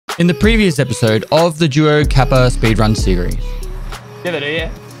In the previous episode of the Duo Kappa Speedrun series. Yeah, they do,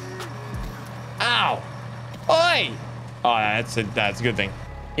 yeah. Ow! Oi! Oh, that's a good thing.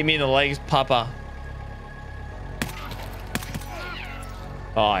 Hit me in the legs, Papa.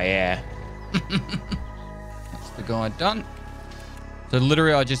 Oh, yeah. That's the guy done. So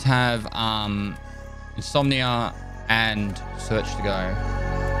literally I just have Insomnia and Search to go.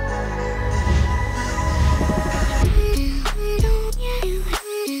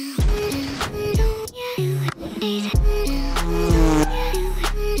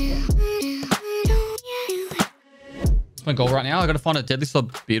 That's my goal right now. I got to find a deadly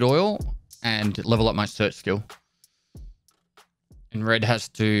slot beard oil and level up my search skill. And Red has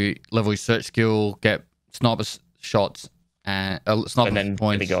to level his search skill, get sniper shots and sniper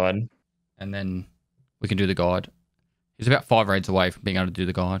points, the guide. And then we can do the guide. He's about 5 raids away from being able to do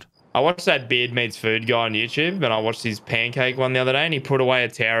the guide. I watched that Beard Meets Food guy on YouTube, and I watched his pancake one the other day, and he put away a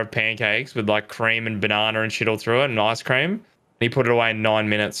tower of pancakes with like cream and banana and shit all through it and ice cream. And he put it away in 9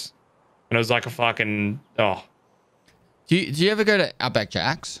 minutes. And it was like a fucking, oh. Do you ever go to Outback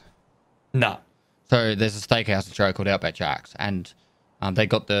Jack's? No. So there's a steakhouse in Australia called Outback Jack's, and they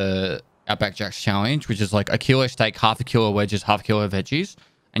got the Outback Jack's challenge, which is like a kilo steak, half a kilo wedges, half a kilo of veggies,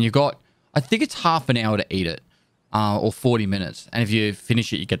 and you've got, I think it's half an hour to eat it, or 40 minutes, and if you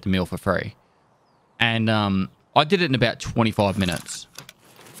finish it, you get the meal for free. And I did it in about 25 minutes,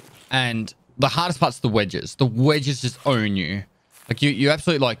 and the hardest part's the wedges. The wedges just own you. Like you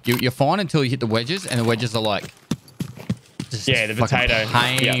absolutely like you're fine until you hit the wedges, and the wedges are like, just the potato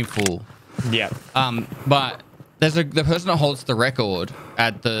painful. Yeah. But there's the person that holds the record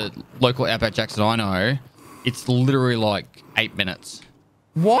at the local Outback Jacks that I know. It's literally like 8 minutes.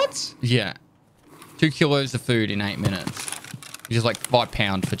 What? Yeah, 2 kilos of food in 8 minutes. Which is like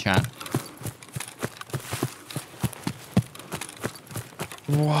 £5 for chat.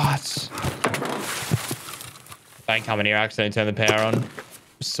 What? Don't come in here. Accidentally turn the power on.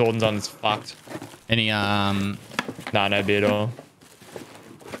 Sword's on. It's fucked. Any no beard oil.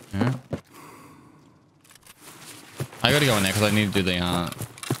 Yeah. I gotta go in there because I need to do the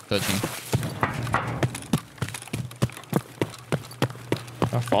searching.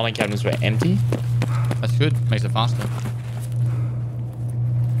 Our filing cabinets were empty. That's good. Makes it faster.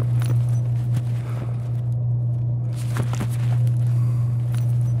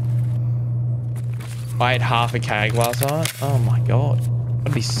 I ate half a keg last night. Oh my god.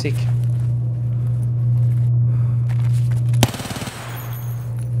 I'd be sick.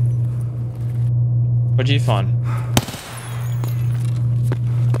 What'd you find?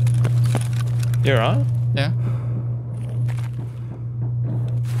 You alright? Yeah.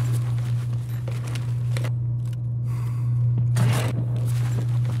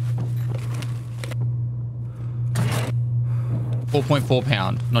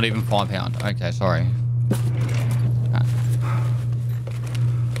 £4.4, not even £5. Okay, sorry.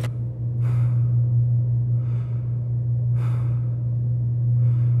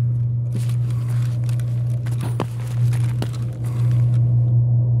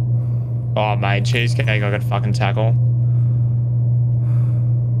 Oh, mate, cheesecake, I got fucking tackle.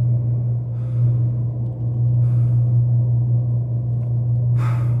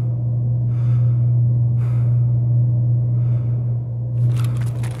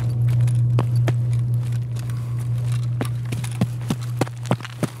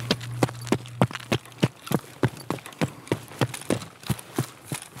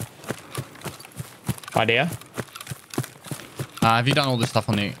 Idea? Have you done all this stuff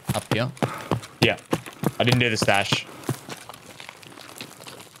on the up here? Yeah. I didn't do the stash.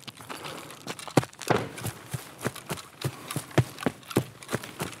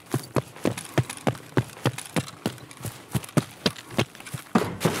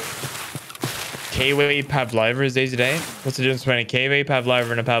 Kiwi pavlova is these days? What's the difference between a kiwi pavlova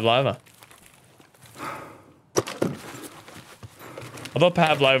and a pavlova? I thought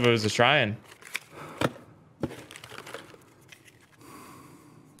pavlova was Australian.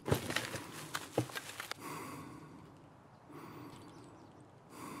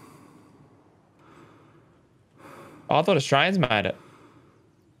 Oh, I thought Australians made it.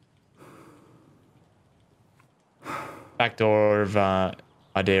 Back door of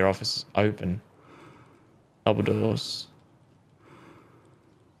idea office open. Double doors.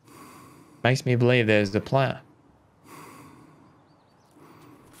 Makes me believe there's a player.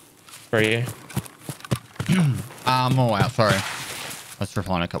 For you. I'm all out, sorry. Let's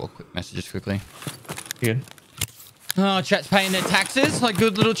reply on a couple of quick messages quickly. Good. Oh, chat's paying their taxes, like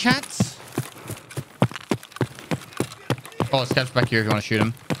good little chats. Oh, Scap's back here if you want to shoot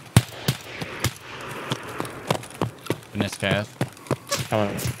him. Finesse chaos. Come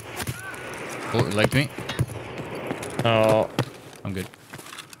on. Oh, it legged me. Oh. I'm good.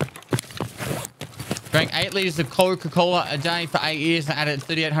 Drank 8 litres of Coca-Cola a day for 8 years and added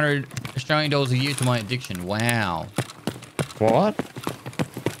 3,800 Australian dollars a year to my addiction. Wow. What?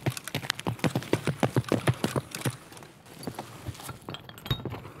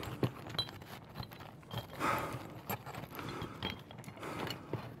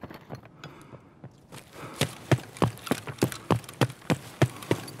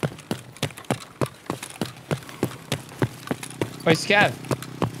 Wait, Scav.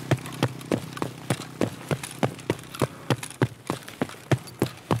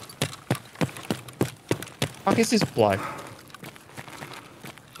 Fuck is this bloke?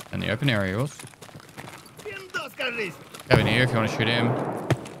 In the open area, yours. Go in here if you want to shoot him.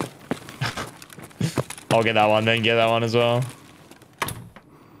 I'll get that one, then get that one as well.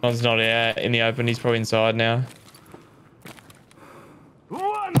 One's not out in the open, he's probably inside now.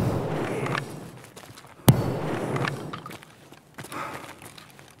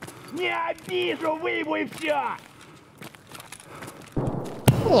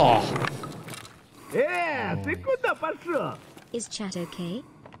 Oh. ты куда пошел? Is chat okay?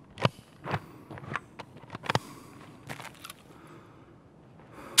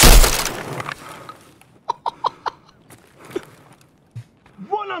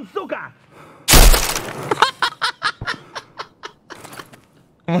 Вон он, сука!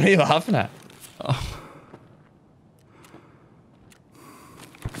 What are you laughing at? Oh.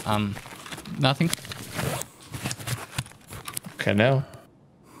 Nothing. Okay, no.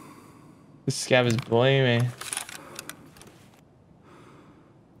 This scav is bullying me.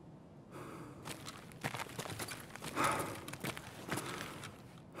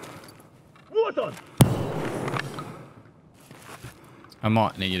 Вот он! I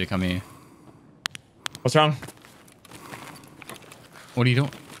might need you to come here. What's wrong? What are you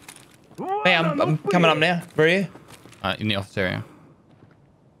doing? Hey, I'm coming up now. Where are you? In the office area.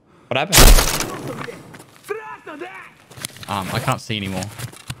 What happened? Страшно, да? I can't see anymore.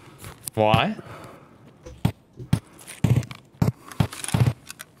 Why?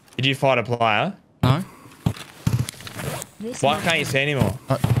 Did you fight a player? No? Why can't you see anymore?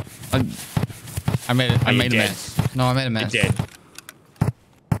 I made a dead? mess. No, I made a mess. You're dead.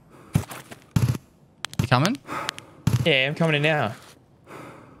 You coming? Yeah, I'm coming in now.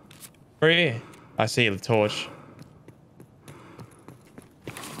 Where are you? I see the torch.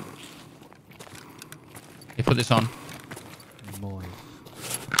 You put this on.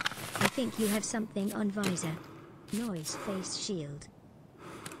 I think you have something on visor. Noise face shield.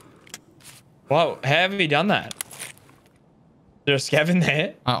 Whoa, how have you done that? Is there a scav in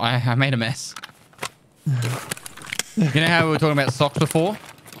there? Oh, I made a mess. You know how we were talking about socks before?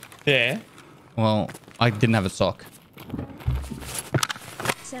 Yeah. Well, I didn't have a sock.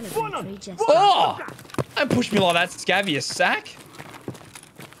 Celebratory gesture. Oh! Don't push me like that, scav, you sack.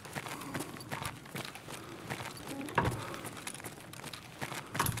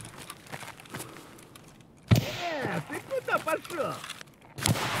 Ты куда пошел?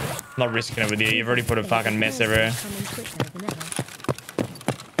 I'm not risking it with you. You've already put a fucking mess everywhere.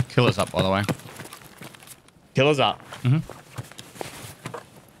 Killer's up, by the way. Killer's up.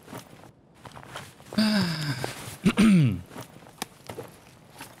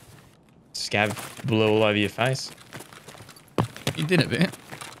 Scav blew all over your face. You did a bit.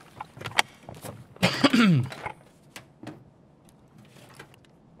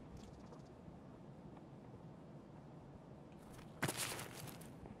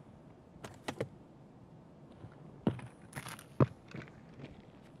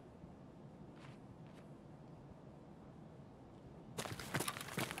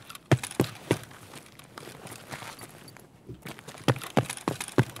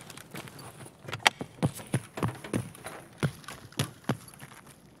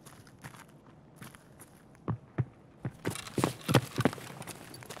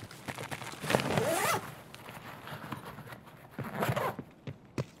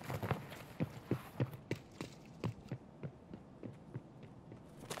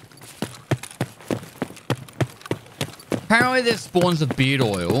 Apparently there's spawns of beard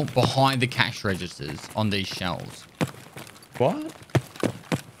oil behind the cash registers on these shelves. What?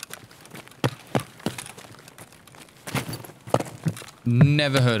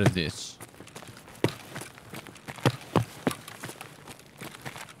 Never heard of this.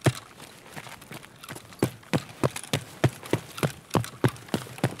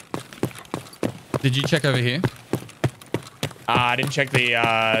 Did you check over here? I didn't check the,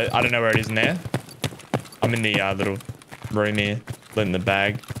 I don't know where it is in there. I'm in the little room here, in the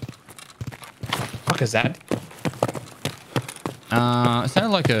bag. Fuck is that? It sounded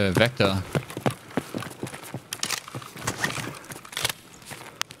like a vector.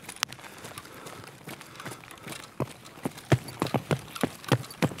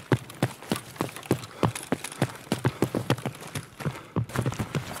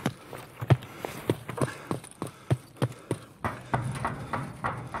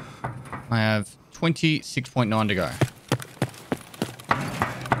 I have 26.9 to go.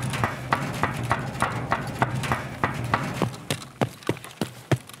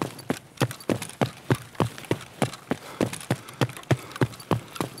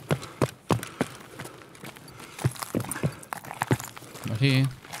 Not here.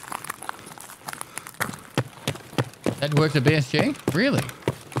 That worked at BSG? Really?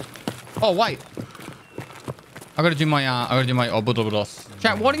 Oh wait. I gotta do my obodobodos.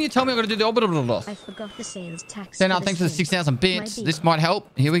 Chat, why didn't you tell me I gotta do the obodobodos? I forgot the sales tax. Then for thanks for the skin. 6,000 bits. My This beat. might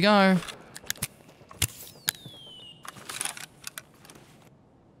help. Here we go.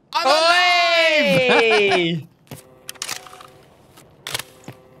 I'm alive! Hey!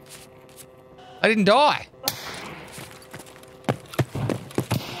 I didn't die.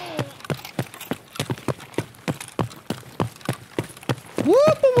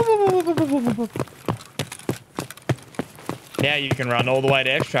 Now you can run all the way to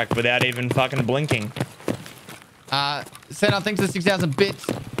extract without even fucking blinking. Senna thinks the 6,000 bits.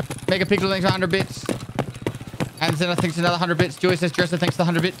 Mega Pixel thinks 100 bits. And Senna thinks another 100 bits. Joy says Dresser thinks the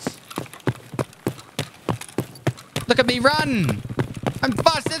 100 bits. Look at me run. I'm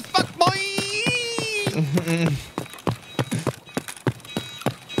fast as fuck, boy.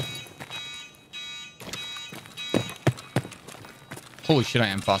 Holy shit, I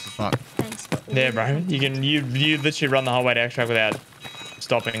am fast as fuck. Thanks for all Yeah, the bro. content. You literally run the whole way to extract without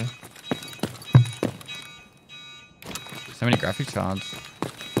stopping. So many graphics cards.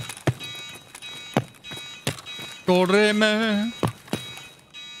 Correme.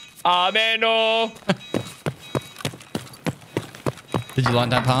 Ameno. Did you like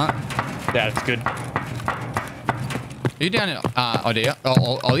that part? Yeah, it's good. Are you down in Idea?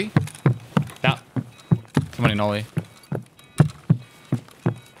 Ollie? Nah. Come on in, Ollie.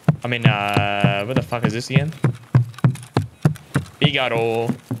 I mean, where the fuck is this again? Big out all.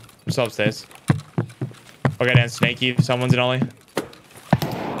 I'm still upstairs. I'll go down sneaky if someone's in Ollie. I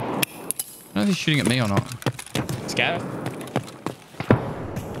don't know if he's shooting at me or not. Scav.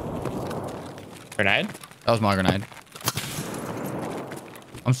 Grenade. That was my grenade.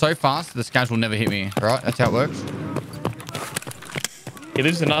 I'm so fast, the scouts will never hit me. Right? That's how it works. He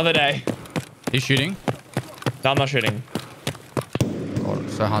lives another day. He's shooting. No, I'm not shooting. God,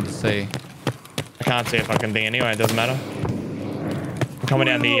 it's so hard to see. I can't see a fucking thing anyway. It doesn't matter. I'm coming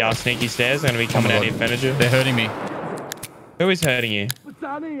down the sneaky stairs. I'm going to be coming Oh out my here furniture. They're hurting me. Who is hurting you?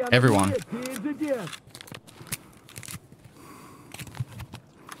 Пацаны, я на Everyone. месте, инцидент.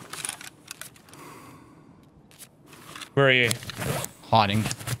 Where are you? Hiding.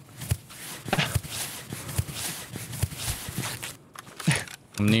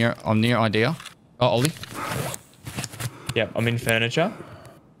 I'm near Idea. Oh, Ollie. Yep, I'm in furniture.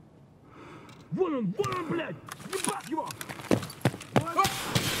 Вон он, блядь! Ебать его!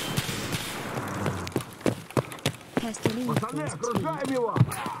 Castellini Пацаны, first окружаем его!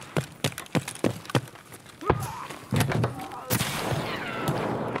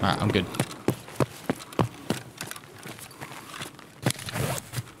 Alright, I'm good.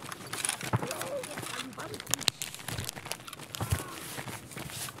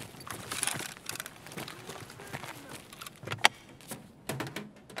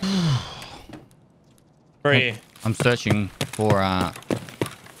 Where are you? I'm searching for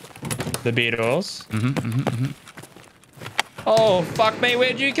The beard oils. Mm-hmm. Oh, fuck me.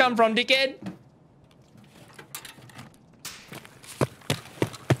 Where'd you come from, dickhead?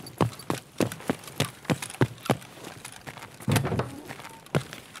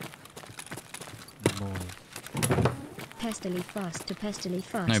 Pestily fast to pestily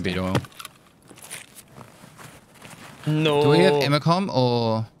fast. no beat oil. No. Do we have Emacom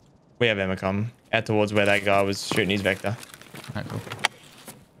or We have Emacom. Out towards where that guy was shooting his vector. alright, cool.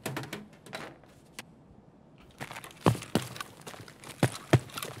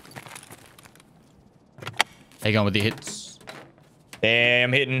 How you going with the hits?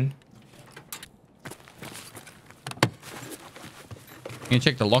 Damn, hitting. Can you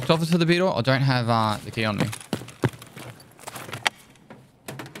check the locked office for the beat oil? I don't have the key on me.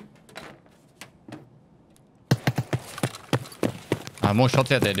 More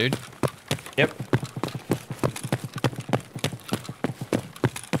shots out there, dude. Yep.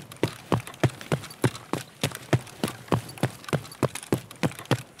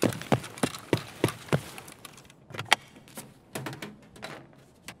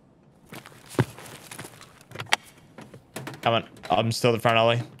 Come on. I'm still the front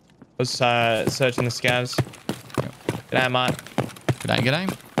alley. I was searching the scavs. G'day, mate. G'day,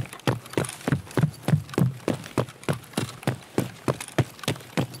 g'day.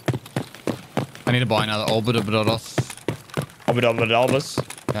 I need to buy another Obodobodos. Albus.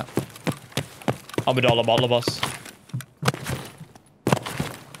 Yeah. I'm a dollar bottler boss.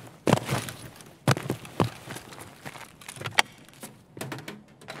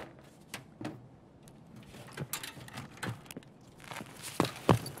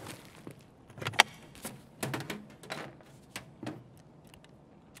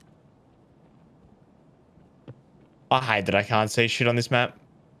 I hate that I can't see shit on this map.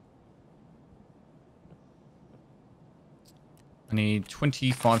 I need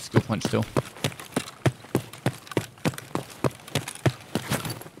 25 skill points still.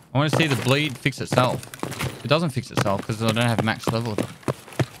 I want to see the bleed fix itself. It doesn't fix itself because I don't have max level.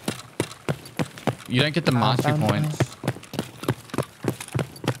 You don't get the mastery points.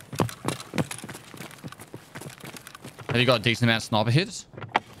 Have you got a decent amount of sniper hits?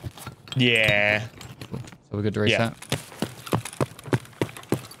 Yeah. Cool. So we're good to reset.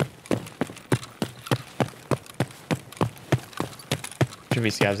 Should be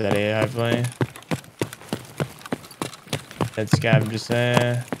scabs out here, hopefully. Dead scab just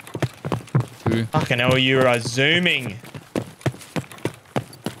there. 2. Fucking hell, you are zooming.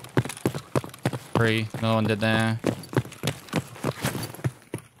 3. No one did there.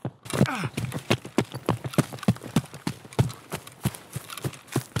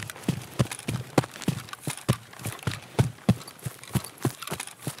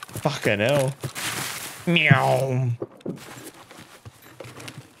 Fucking hell. Meow.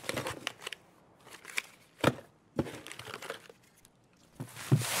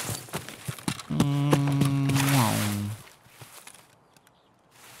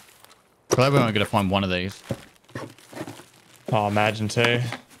 Glad we're only going to find one of these. Oh, imagine too.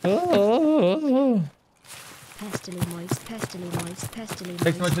 Pestily moist, pestily moist, pestily moist.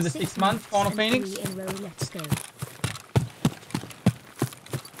 Thanks so much for the 6 months, Final Phoenix. 3 in row, let's go.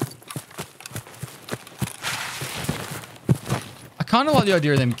 I kind of like the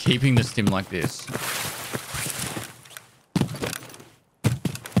idea of them keeping the stim like this.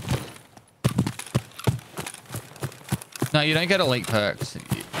 No, you don't get elite perks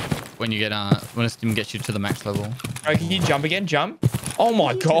when you get when a stim gets you to the max level. Bro, can you jump again? Jump. Oh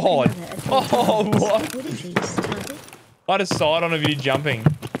my god. Oh, what? I had a side on of you jumping.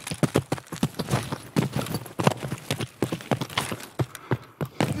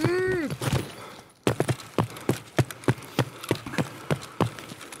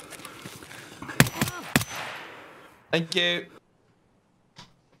 Thank you.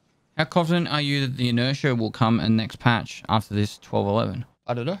 How confident are you that the inertia will come in next patch after this 12.11?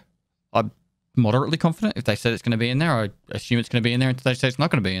 I don't know. I'm moderately confident. If they said it's going to be in there, I assume it's going to be in there. If they say it's not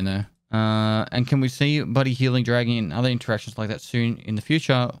going to be in there. And can we see buddy healing dragging and other interactions like that soon in the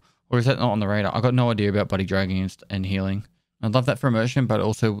future? Or is that not on the radar? I got no idea about buddy dragging and healing. I'd love that for immersion, but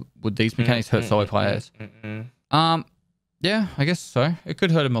also would these mechanics hurt solo players? Yeah, I guess so. It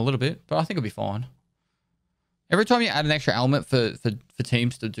could hurt them a little bit, but I think it'll be fine. Every time you add an extra element for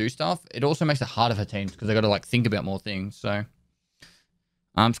teams to do stuff, it also makes it harder for teams because they got to like think about more things. So,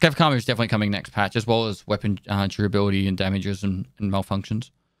 Scav Karma is definitely coming next patch, as well as weapon durability and damages and malfunctions.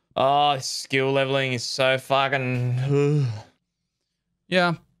 Oh, skill leveling is so fucking.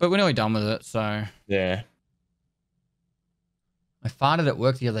 Yeah, but we're nearly done with it. So yeah. I farted at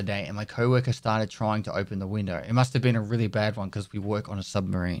work the other day, and my coworker started trying to open the window. It must have been a really bad one because we work on a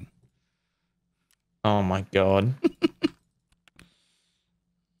submarine. Oh my god.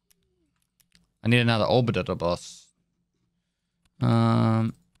 I need another orbiter boss.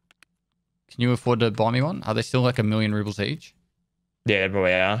 Can you afford to buy me one? Are they still like 1 million rubles each? Yeah, but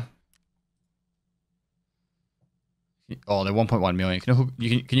we are. Oh, they're 1.1 million.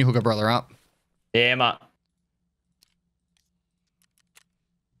 Can you hook a brother up? Yeah, mate.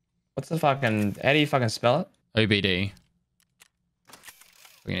 What's the fucking... How do you fucking spell it? OBD.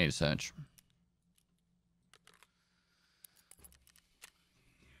 We need to search.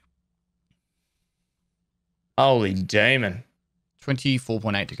 Holy demon.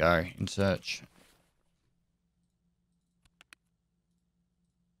 24.8 to go in search.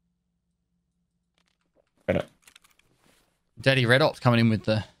 Right up. Daddy RedOpz coming in with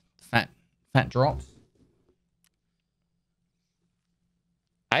the fat drops.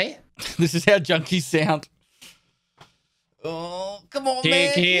 Hey? This is how junkies sound. Oh, come on,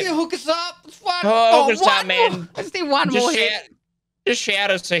 man. Can you hook us up? It's fun. Oh, hook us up, man. More. I just need one more hit. Just shout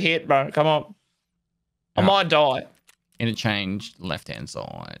us a hit, bro. Come on. I might die. Interchange left-hand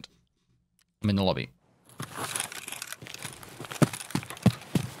side. I'm in the lobby.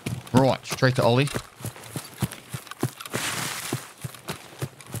 Right, straight to Ollie.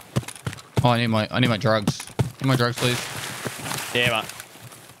 Oh, I need my drugs. Need my drugs, please. Yeah, mate.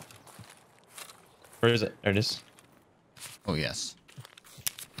 Where is it? There it is. Oh yes.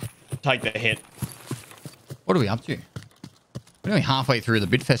 Take the hit. What are we up to? We're only halfway through the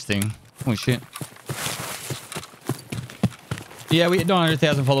Bitfest thing. Holy shit. Yeah, we hit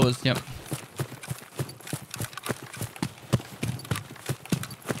 900,000 followers. Yep.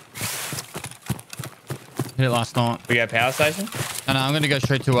 Hit it last night. We go power station? And I'm going to go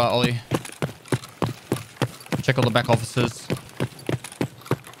straight to Ollie. Check all the back offices.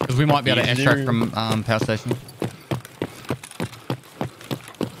 Because we might be able to extract from power station.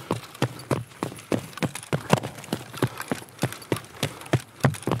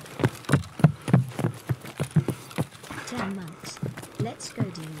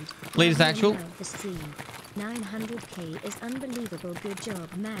 Lead is actual. 900k is unbelievable. Good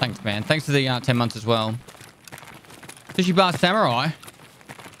job, man. Thanks, man. Thanks for the 10 months as well. Fishy Bar Samurai.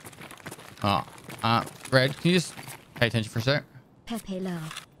 Oh, Red, can you just pay attention for a sec? Pepe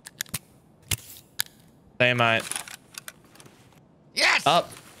laugh. Hey, mate. Yes!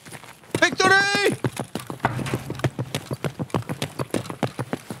 Up. Victory!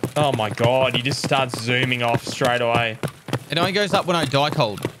 Oh my god, you just start zooming off straight away. It only goes up when I die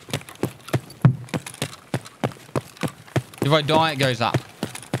cold. If I die, it goes up.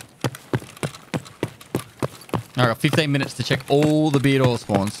 I got 15 minutes to check all the beard oil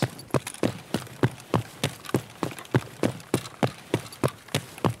spawns.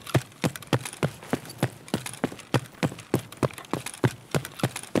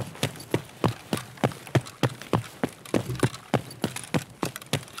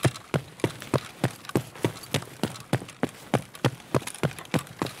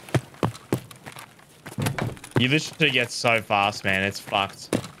 You literally get so fast, man. It's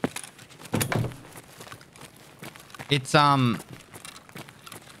fucked. It's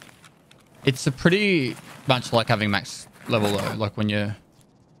a pretty much like having max level though. Like when you're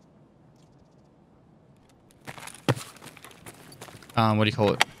what do you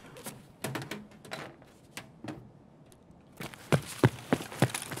call it?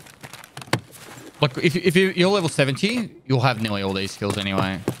 Like if you're level 70, you'll have nearly all these skills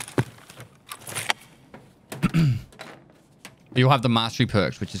anyway. You'll have the mastery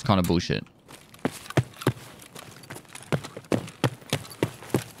perks, which is kind of bullshit.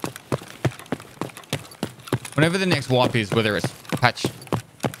 Whenever the next wipe is, whether it's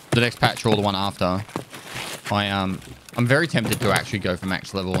the next patch or the one after, I'm very tempted to actually go for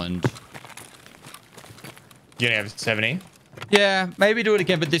max level and. You only have 70? Yeah, maybe do it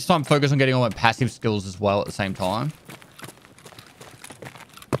again, but this time focus on getting all my passive skills as well at the same time.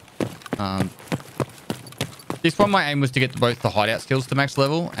 This one, my aim was to get both the hideout skills to max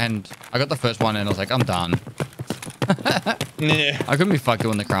level, and I got the first one, and I was like, I'm done. Yeah. I couldn't be fucked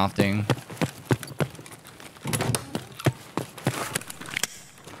doing the crafting.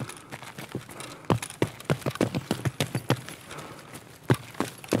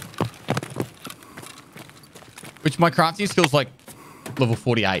 Which my crafting skill's like level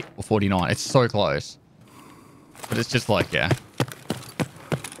 48 or 49. It's so close. But it's just like, yeah.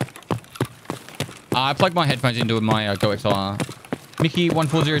 I plugged my headphones into my Go XLR.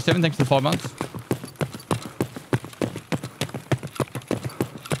 Mickey1407, thanks for the 5 months.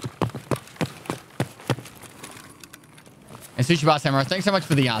 And Sushi Bar Samurai, thanks so much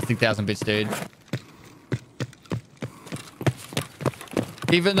for the 6,000 bits, dude.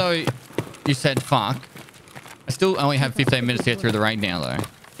 Even though you said fuck, I still only have 15 minutes to get through the raid now, though.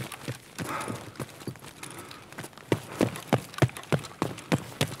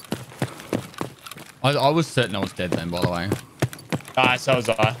 I was certain I was dead then, by the way. So was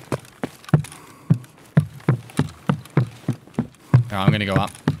I. Alright, I'm going to go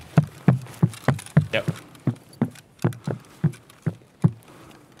up. Yep.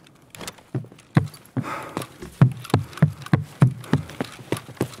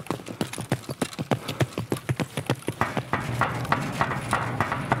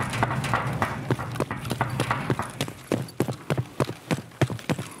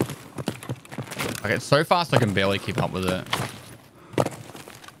 Okay, it's so fast I can barely keep up with it.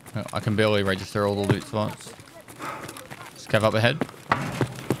 I can barely register all the loot spots. Scav up ahead.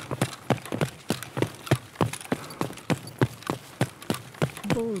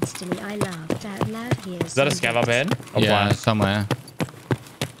 Baldstily, I laughed out loud here. Is that a scav up ahead? Or Yeah, player? somewhere.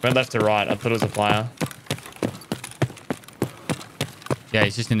 Went left to right. I thought it was a player. Yeah,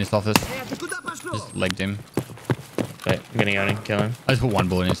 he's just in this office. Just legged him. Wait, I'm gonna go in and kill him. I just put one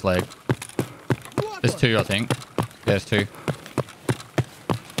bullet in his leg. There's two, I think. Yeah, there's two.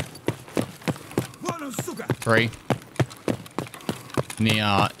 3.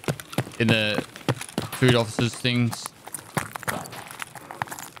 In the food officers things.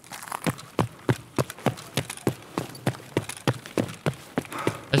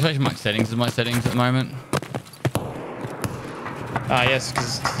 I just my settings is my settings at the moment. Ah, yes,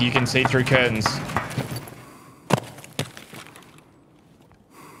 because you can see through curtains.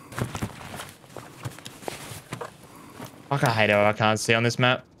 Fuck, I hate how I can't see on this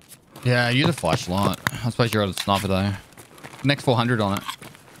map. Yeah, use a flashlight. I suppose you're a sniper though. Next 400 on it.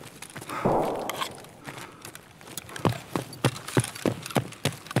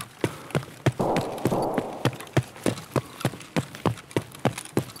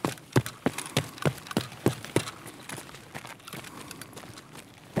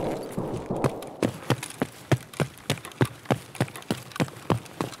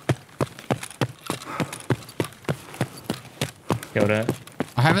 Killed it.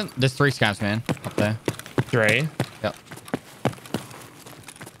 I haven't. There's 3 scabs, man, up there. 3. Yep.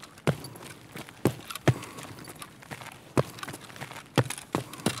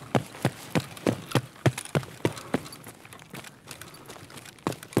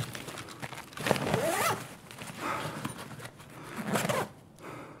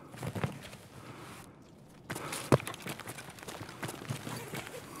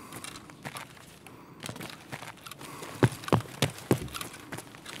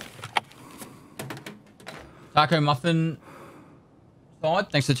 Taco Muffin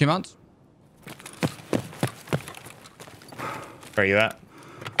side, thanks for 2 months. Where are you at?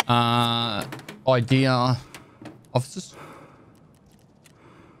 Idea officers.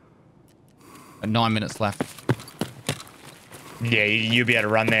 9 minutes left. Yeah, you'll be able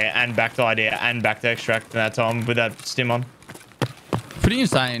to run there and back to idea and back to extract in that time with that stim on. Pretty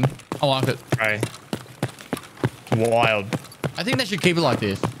insane. I like it. Right. Wild. I think they should keep it like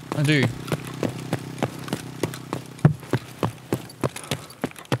this. I do.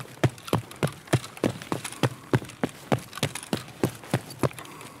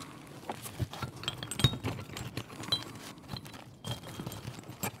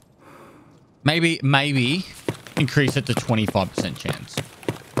 Maybe increase it to 25% chance.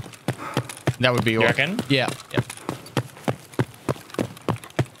 That would be all. You reckon? Yeah. Yep.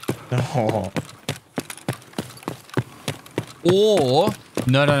 Oh. Or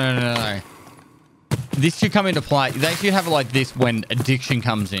no. This should come into play. They should have it like this when addiction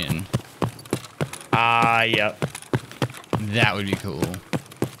comes in. Yep. That would be cool.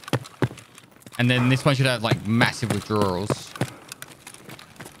 And then this one should have like massive withdrawals.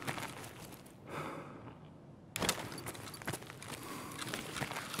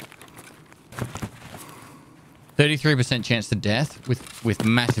 33% chance to death with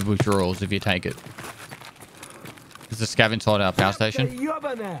massive withdrawals if you take it. There's a scav inside our power station.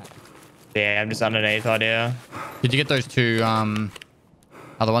 Yeah, I'm just underneath idea. Did you get those 2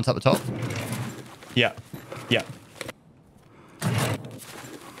 other ones up the top? Yeah. Yeah.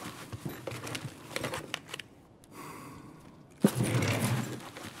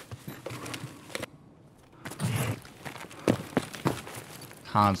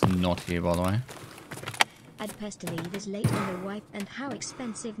 Khan's not here, by the way. Add Pestily is late on the wipe, and how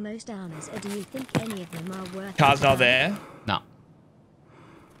expensive most armors are. Do you think any of them are worth Car's it? not there. No.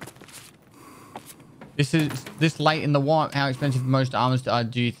 This late in the wipe. How expensive most armors are?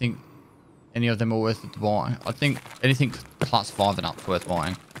 Do you think any of them are worth it to buy? I think anything class 5 and up is worth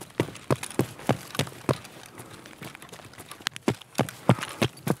buying.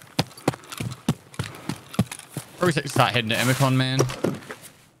 Probably start heading to Emicon, man.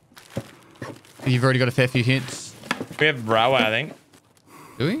 You've already got a fair few hits. We have railway, I think.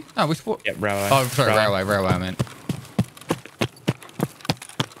 Do we? No, which sport? Yep, railway. Oh, sorry, railway, I meant.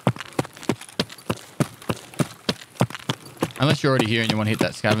 Unless you're already here and you want to hit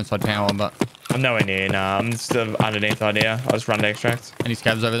that scav inside power, but... I'm nowhere near. Nah, I'm still underneath idea. I'll just run to extract. Any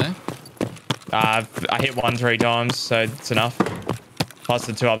scavs over there? I hit 1 3 times, so it's enough. Plus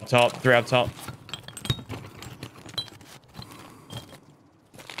the 2 up top, 3 up top.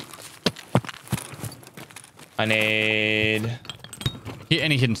 I need... Hit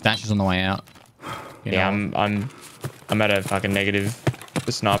any hidden stashes on the way out. You Yeah, know. I'm at a fucking negative.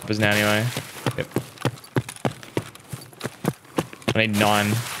 The snipers now anyway. Yep. I need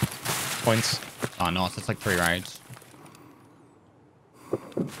 9 points. Oh, nice. That's like 3 raids.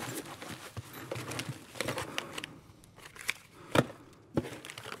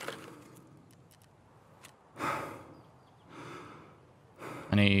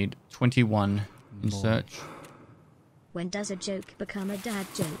 I need 21 in search. When does a joke become a dad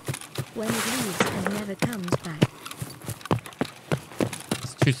joke? When it leaves and never comes back.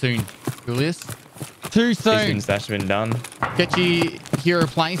 It's too soon, Julius. Too These soon. things that's been done. Get your hero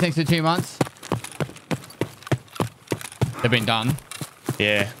planes thanks for 2 months. They've been done.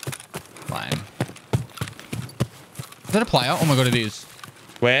 Yeah. Lame. Is that a player? Oh my god, it is.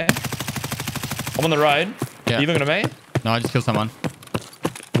 Where? I'm on the road. Yeah. Are you looking at me? No, I just killed someone.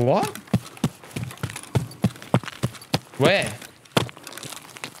 What? Where?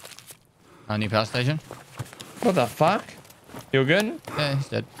 New power station. What the fuck? You good? Yeah, he's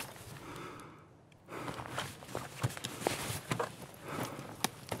dead.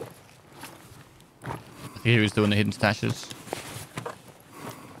 I think he was doing the hidden stashes.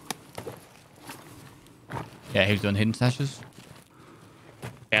 Yeah, he was doing hidden stashes.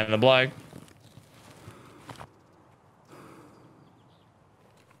 And the bloke.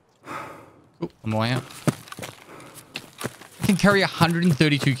 Cool, on my way out. I can carry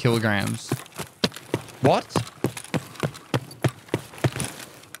 132 kilograms. What?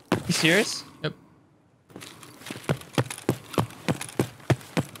 You serious? Yep.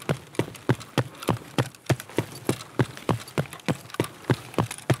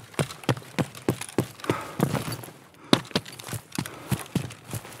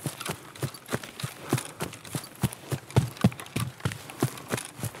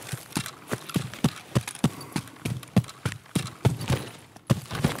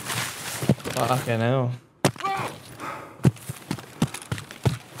 Fucking hell.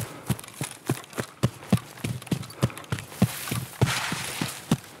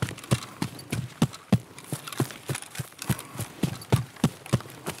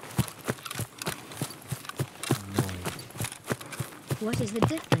 What is the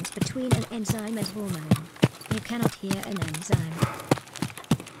difference between an enzyme and hormone? You cannot hear an enzyme.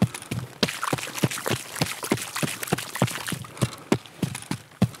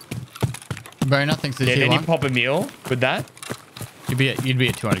 Bro, nothing's the Yeah, tier did you one. pop a meal with that? You'd be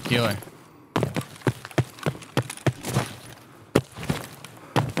at 200 kilo.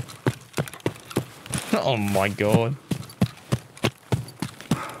 Oh my god.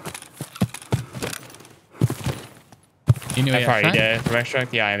 You knew How he far are you had there? From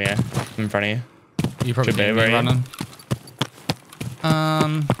extract? Yeah, I am, yeah. In front of you. You probably Should be didn't where be you are.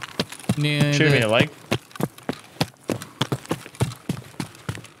 running. Near Shoot me in the leg.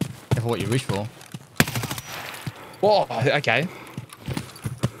 for what you wish for. Whoa, okay.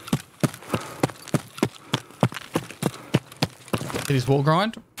 Did his wall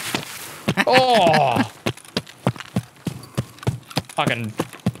grind? Oh! Fucking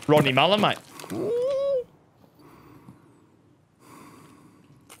Rodney Mullen, mate.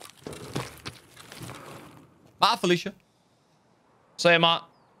 Bye, Felicia. See you, mate.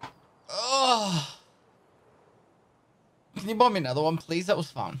 Oh. Can you buy me another one, please? That was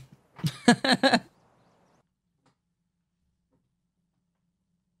fun.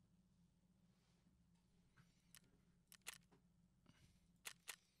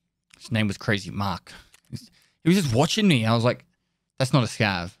 His name was Crazy Mark. He was just watching me. I was like, that's not a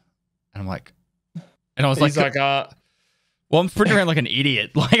scav. And I'm like, and I was He's like, like, well, I'm sprinting around like an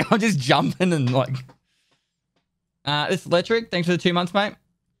idiot. Like, I'm just jumping and like, this is Electric. Thanks for the 2 months, mate.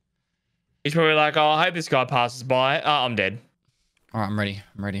 he's probably like, oh, I hope this guy passes by. I'm dead. All right, I'm ready.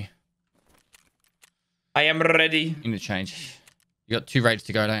 I'm ready. I am ready. You need to change. You got 2 raids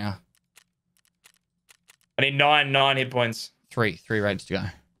to go, don't you? I need nine hit points. 3 raids to go.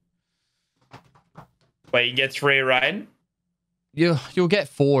 Wait, you can get 3 raid? You'll get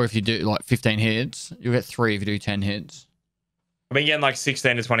 4 if you do like 15 hits. You'll get 3 if you do 10 hits. I've been getting like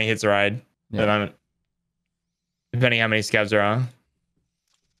 16 to 20 hits a raid at the moment. Depending how many scabs there are.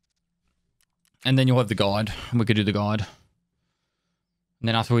 And then you'll have the guide. We could do the guide. And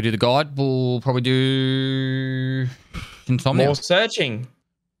then after we do the guide, we'll probably do Insomnia. More searching.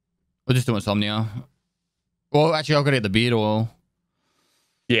 We'll just do Insomnia. Well, actually, I've got to get the beard oil.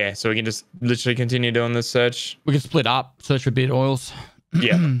 Yeah, so we can just literally continue doing this search. We can split up, search for beard oils.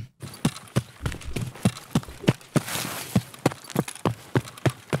 Yeah. Come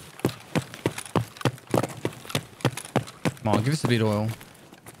on, give us the beard oil.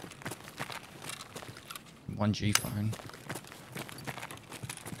 1G phone.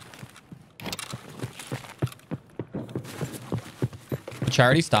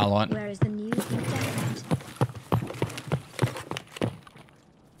 Charity Starlight. Where is the new internet?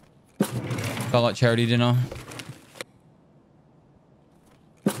 Starlight charity dinner.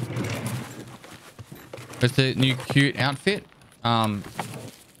 Where's the new cute outfit? I'm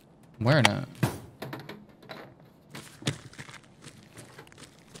wearing it.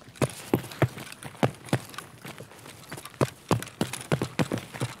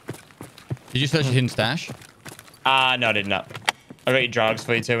 Did you search your hidden stash? No, I did not. I got your drugs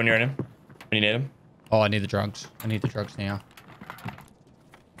for you too when you're in them. When you need them. Oh, I need the drugs. I need the drugs now.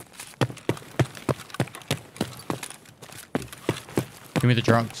 Give me the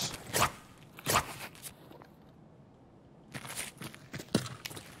drugs.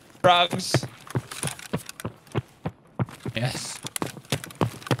 Drugs. Yes.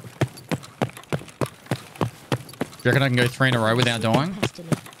 you reckon I can go 3 in a row without dying?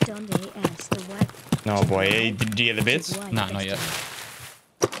 Oh boy, did you get the bits? No, not yet.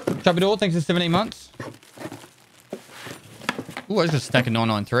 Chubby Door, thanks for 17 months. Ooh, I just got a stack of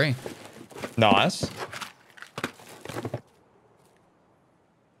 993. Nice.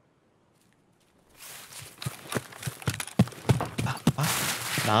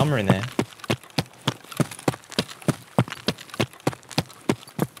 An armor in there.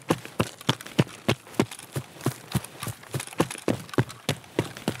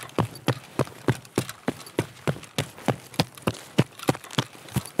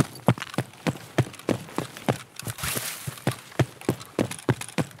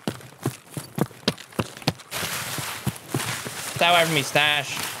 Stay away from me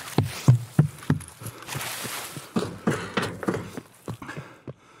stash.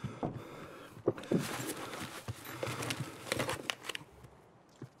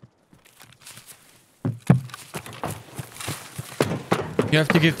 You have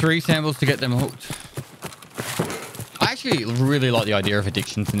to give 3 samples to get them hooked. I actually really like the idea of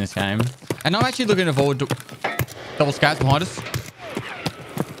addictions in this game. And I'm actually looking forward to... Double scats behind us.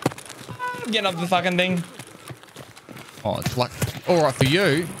 Getting up the fucking thing. Oh, it's like... Alright for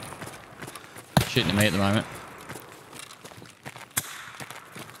you. Shitting at me at the moment.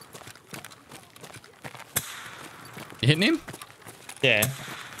 You hitting him? Yeah.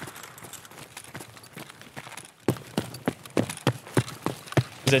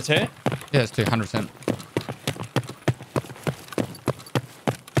 Is there 2? Yeah, it's 2, 100%.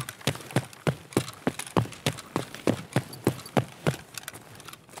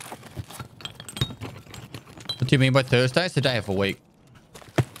 What do you mean by Thursday? It's the day of a week.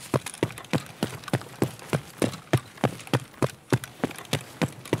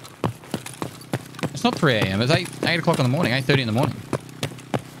 It's not 3 a.m. It's 8 o'clock in the morning, 8:30 in the morning.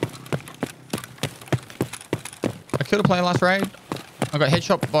 I killed a player last raid. I got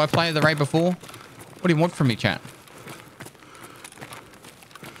headshot by a player the raid before. What do you want from me, chat?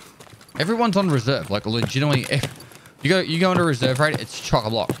 Everyone's on reserve. Like, legitimately, if you go into reserve raid, it's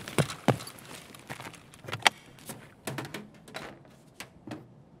chock-a-block.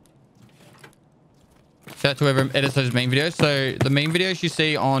 Shout out to whoever edits those meme videos. So the meme videos you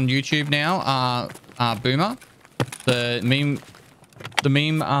see on YouTube now are Boomer. The meme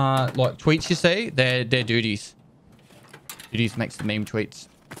like tweets you see, they're duties. Duties makes the meme tweets.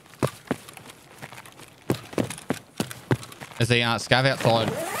 There's a scav outside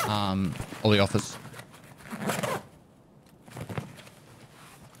all the office.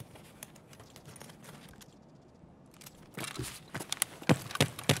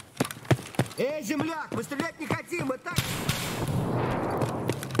 Эй, земляк, мы стрелять не хотим, мы так...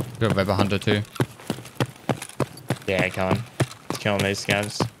 Got a Weber Hunter too. Yeah, come on. He's killing these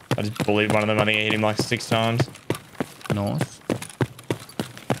scavs. I just bullied one of them. I think I hit him like 6 times. Nice.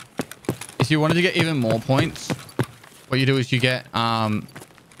 If you wanted to get even more points, what you do is you get you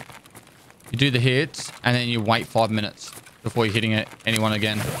do the hits and then you wait 5 minutes before you're hitting anyone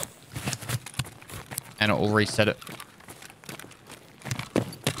again, and it will reset it.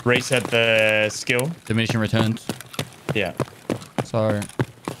 Reset the skill. Diminishing returns. Yeah. So,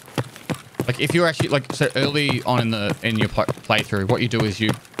 like, if you're actually like, so early on in your playthrough, what you do is you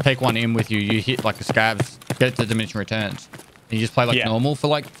take one in with you. You hit like the scavs, get it to diminishing returns, and you just play like normal for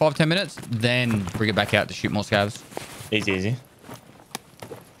like 5-10 minutes. Then bring it back out to shoot more scavs. Easy, easy.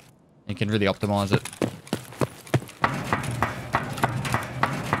 You can really optimize it.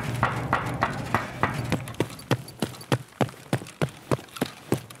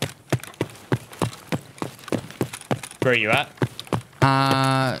 Where are you at?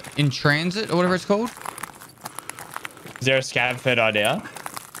 In transit or whatever it's called. Is there a scav third idea?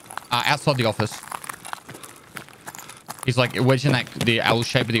 Outside the office. He's like wedged in the L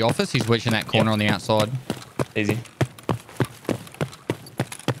shape of the office. He's wedged in that corner on the outside. Easy.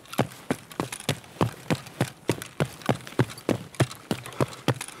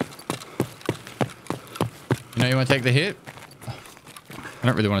 You know, you want to take the hit? I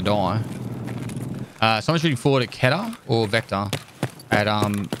don't really want to die. Someone's shooting forward at Keta or Vector at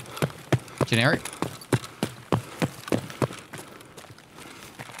generic.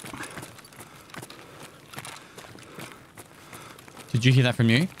 Did you hear that from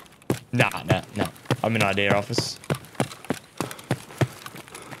you? Nah. I'm in idea office.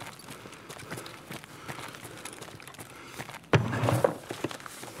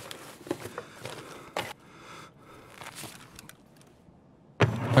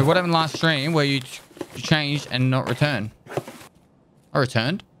 Wait, what happened last stream where you changed and not return? I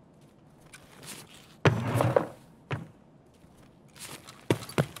returned.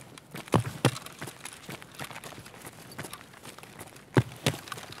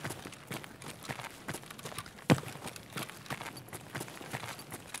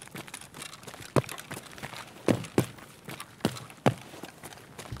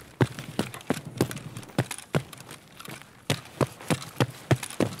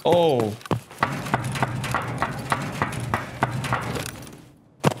 Oh.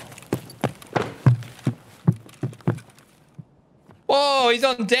 Whoa, he's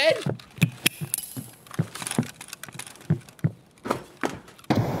on dead?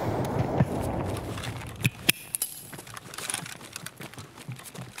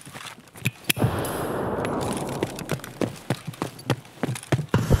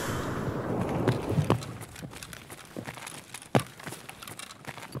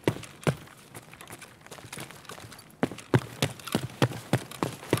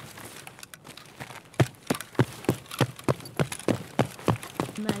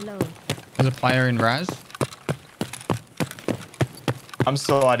 There's a player in Raz. I'm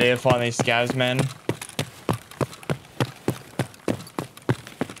still identifying these scavs, man.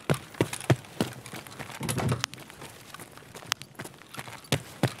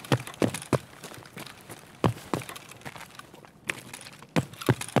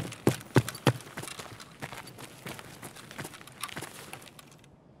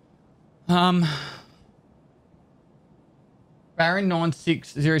 Baron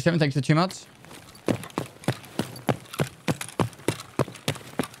 9607, thanks for 2 months.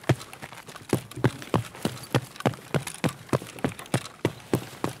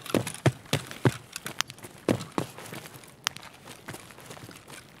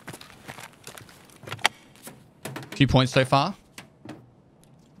 Few points so far.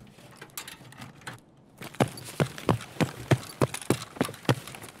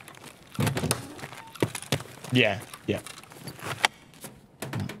 Yeah, yeah.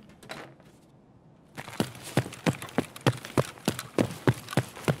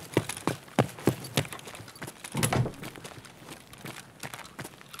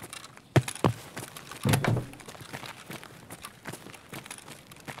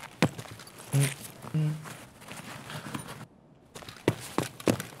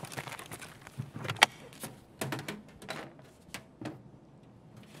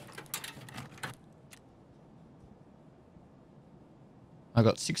 I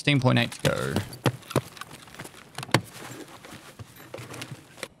got 16.8 to go.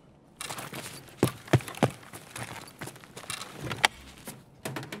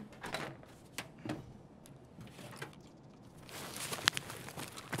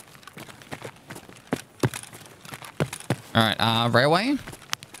 All right, railway.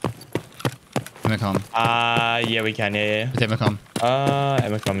 Emacom. Yeah, we can. Yeah, It's Emacom.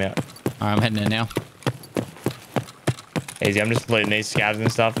 Emacom, yeah. All right, I'm heading in now. Easy. I'm just looting these scavs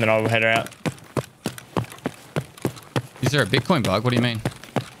and stuff, and then I'll head her out. Is there a Bitcoin bug? What do you mean?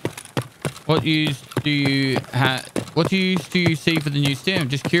 What use do you have? What use do you see for the new stem?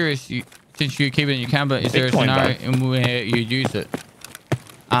 Just curious. Since you keep it in your camera, is there a Bitcoin scenario bug. in where you use it?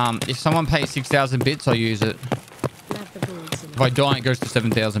 If someone pays 6,000 bits, I use it. If I die, it goes to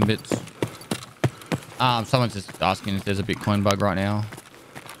 7,000 bits. Someone's just asking if there's a Bitcoin bug right now.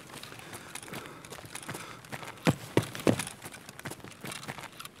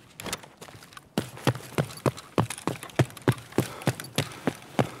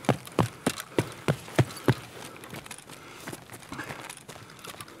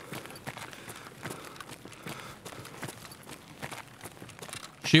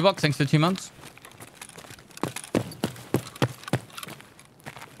 Shoebox, thanks for 2 months.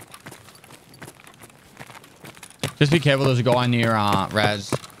 Just be careful, there's a guy near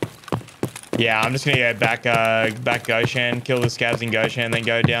Raz. Yeah, I'm just gonna go back Goshen, kill the scavs in Goshen, then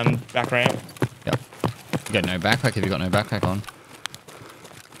go down back ramp. Yep. You got no backpack if you got no backpack on.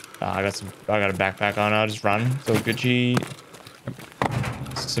 I got a backpack on. I'll just run. It's all Gucci.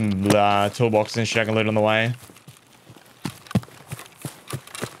 Some toolboxes and shit I can loot on the way.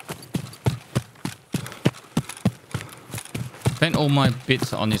 Spent all my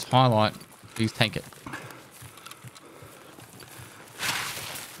bits on this highlight. Please take it.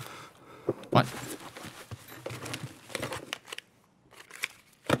 What?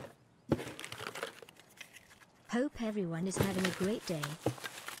 Hope everyone is having a great day.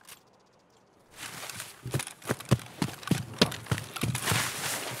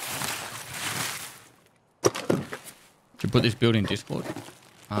 To put this build in Discord.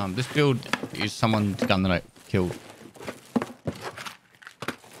 This build is someone's gun that I killed.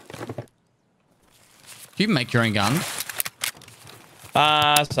 Do you make your own guns?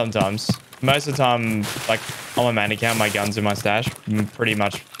 Sometimes. Most of the time, like on my main account, my guns in my stash. Pretty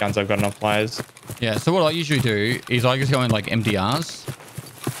much guns I've got enough players. Yeah, so what I usually do is I just go in like MDRs.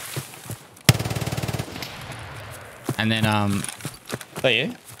 And then, Is that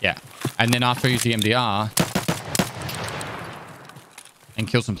you? yeah. And then after I use the MDR and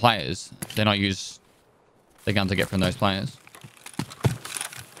kill some players, then I use the guns I get from those players.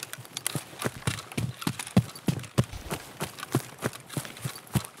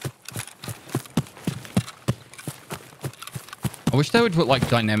 wish they would put like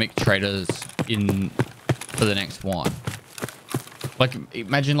dynamic traders in for the next one. Like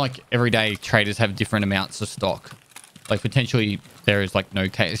imagine like everyday traders have different amounts of stock. Like potentially there is like no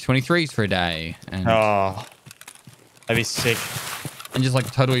KS23s for a day, and Oh, that'd be sick. and just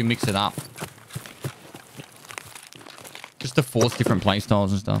like totally mix it up. Just to force different play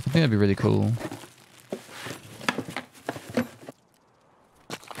styles and stuff. I think that'd be really cool.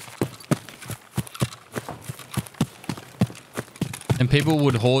 And people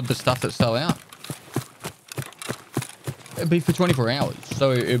would hoard the stuff that sell out. It'd be for 24 hours.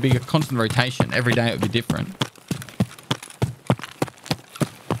 So it'd be a constant rotation. Every day it would be different.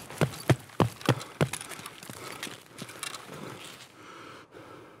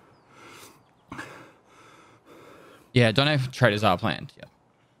 Yeah, don't know if traders are planned.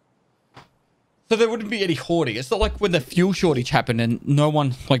 Yeah. So there wouldn't be any hoarding. It's not like when the fuel shortage happened and no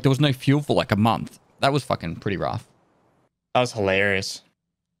one, like there was no fuel for like a month. That was fucking pretty rough. That was hilarious.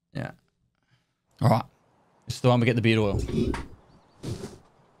 Yeah. All right. This is the one we get the beard oil.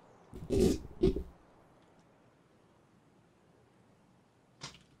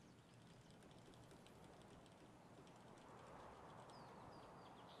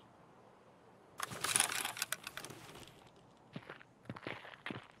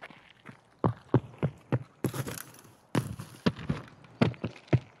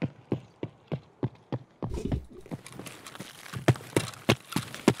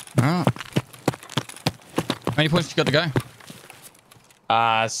 All right. How many points you got to go?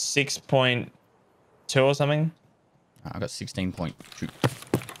 6.2 or something. I got 16.2.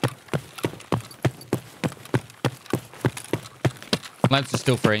 Labs are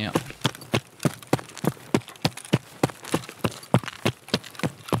still free. Yeah.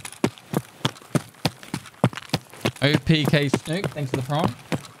 OPK Snook, thanks for the prime.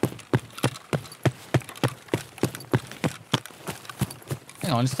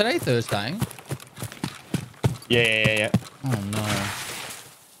 Hang on, is today Thursday? Yeah. Oh no.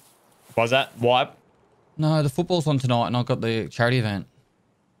 Was that wipe? No, the football's on tonight and I've got the charity event.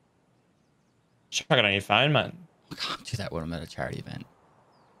 Chuck it on your phone, man. I can't do that when I'm at a charity event.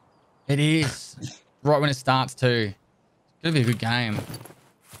 It is. Right when it starts too. It's gonna be a good game.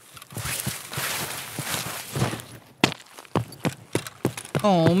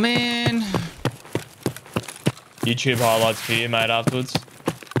 Oh man. YouTube highlights for you, mate, afterwards.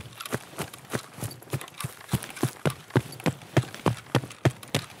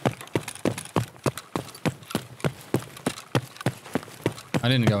 I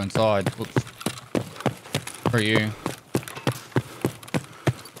didn't go inside. Whoops. For you.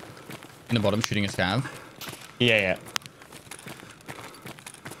 In the bottom, shooting a scav. Yeah.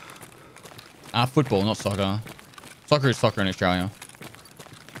 Football, not soccer. Soccer is soccer in Australia.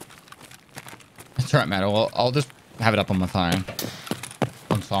 That's right, Matt. I'll just have it up on my phone.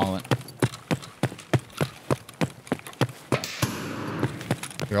 On silent.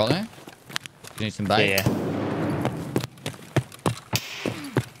 You right there? You need some bait? Yeah.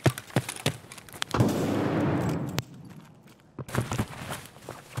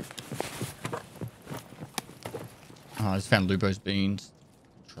 Oh, I just found Lubo's beans.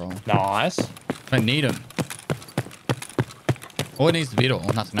 Troll. Nice. I need them. All it needs is the beetle,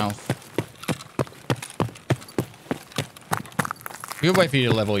 nothing else. Good way for you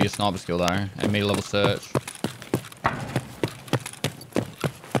to level your sniper skill though, and me to level search.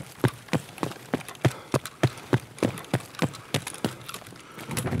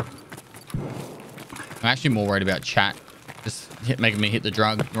 I'm actually more worried about chat. Just making me hit the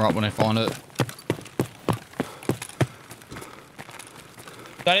drug right when I find it.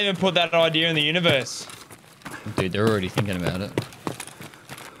 Don't even put that idea in the universe. Dude, they're already thinking about it.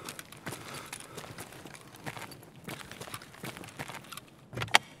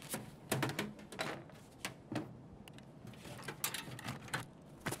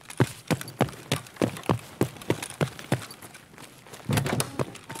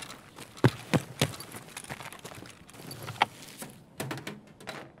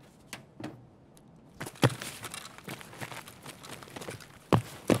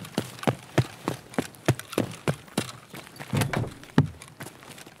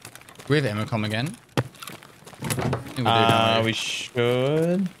 We have Emacom again. I think we do, don't we? We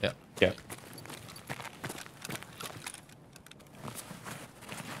should. Yep. Yep.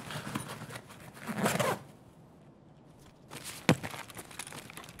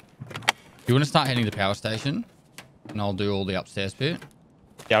 You want to start heading to the power station? And I'll do all the upstairs bit.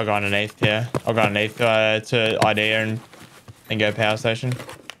 Yeah, I'll go underneath, yeah. I'll go underneath to idea and go power station.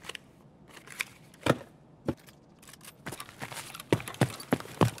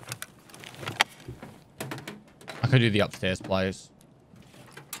 I could do the upstairs plays.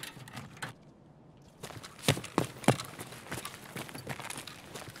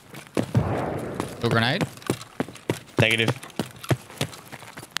 A grenade? Negative.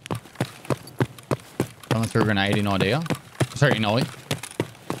 Someone threw a grenade in idea. Sorry, in Ollie.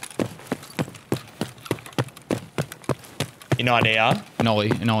 In idea. In Ollie.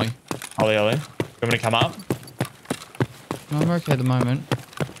 In Ollie. Ollie. You want me to come up? No, I'm okay at the moment.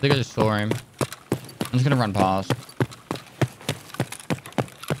 I think I just saw him. I'm just going to run past.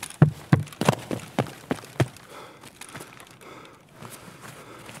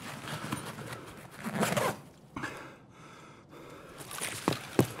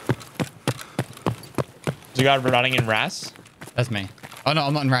 Is the guy running in RAS? That's me. Oh, no,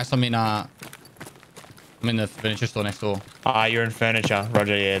 I'm not in RAS. I'm in the furniture store next door. Ah, you're in furniture.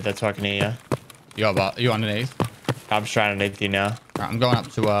 Roger, yeah, that's why I can hear you. You underneath? I'm straight underneath you now. Right, I'm going up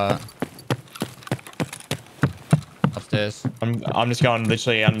to upstairs. I'm just going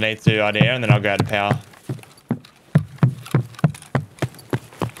literally underneath to idea and then I'll go out to power.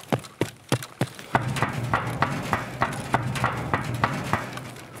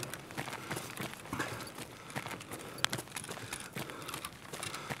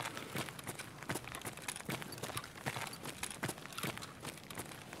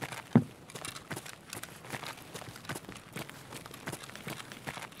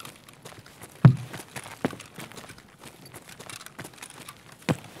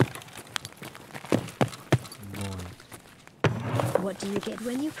 What do you get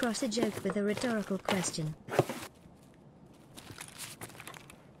when you cross a joke with a rhetorical question?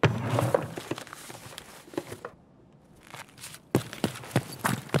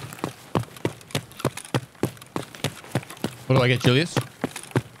 What do I get, Julius?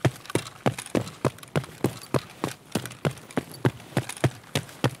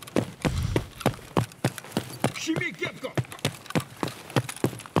 Щеми кепку!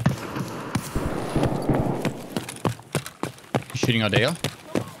 You shooting idea?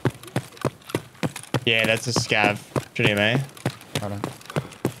 Yeah, that's a scav. Shooting me. Righto.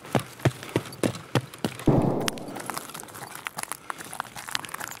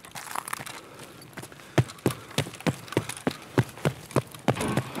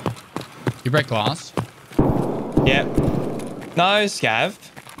 You break glass? Yep. No, scav.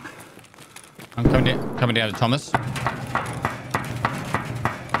 I'm coming down to Thomas.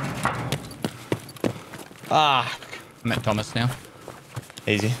 Ah, I'm at Thomas now.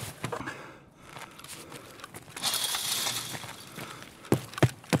 easy.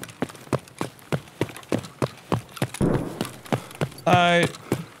 So,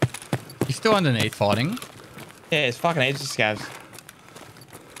 He's still underneath fighting. yeah, it's fucking heaps of scavs.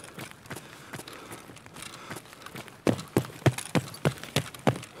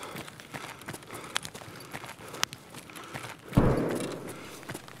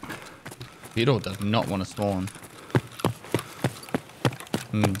 Beetle does not want to spawn.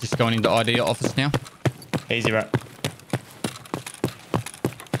 I'm just going into idea office now. Easy, bro.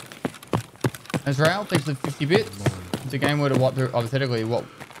 Azrael, thanks for the 50 bits. If the game were to wipe through, hypothetically, what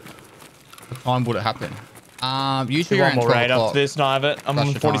time would it happen? Usually One around more 12 raid o'clock. after this, and I have it. I'm on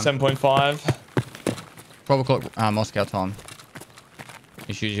Rush your time. 47.5. 12 o'clock Moscow time.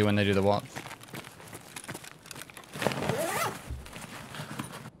 It's usually when they do the wipes.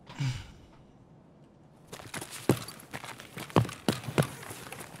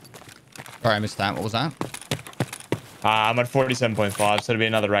 Sorry, I missed that. What was that? I'm at 47.5, so it'll be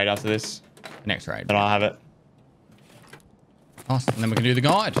another raid after this. Next raid. Then I'll have it. Nice. And then we can do the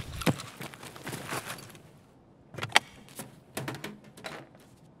guide.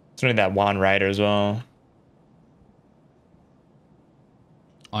 It's only that one raider as well.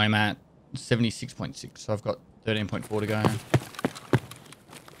 I'm at 76.6, so I've got 13.4 to go.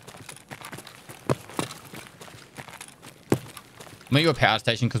 Meet you at a power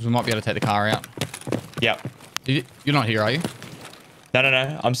station because we might be able to take the car out. Yep. You're not here, are you? No, no,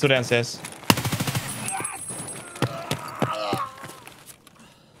 no. I'm still downstairs.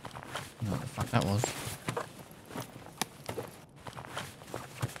 What the fuck that was?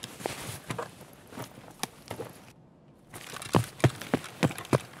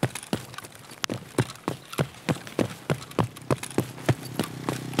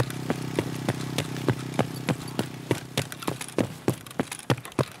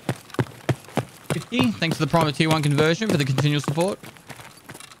 Thanks for the private tier 1 conversion for the continual support.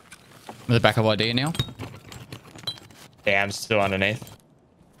 With a backup ID now. Yeah, I'm still underneath.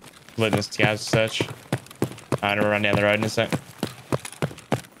 Letting the scouts search. I'm gonna run down the road in a sec.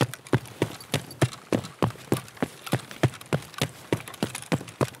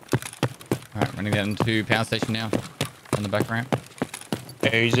 Alright, running down to power station now. On the back ramp.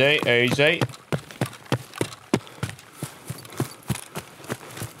 Easy, easy.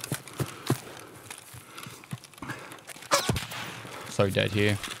 so dead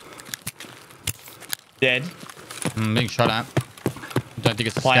here. Dead. Being shot at. Don't think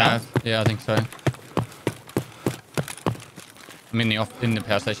it's a Player? scav. Yeah, I think so. I'm in the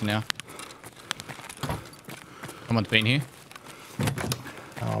power station now. Someone's been here.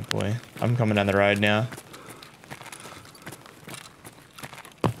 Oh boy, I'm coming down the road now.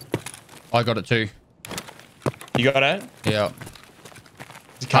 I got it too. You got it? Yeah.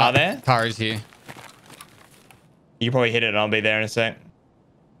 Is a car there? Car is here. You can probably hit it and I'll be there in a sec. Are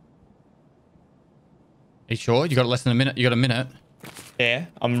you sure? You got less than a minute? You got a minute? Yeah,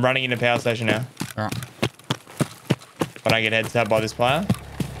 I'm running into power station now. All right. If I don't get heads up by this player.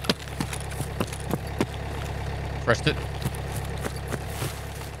 Pressed it.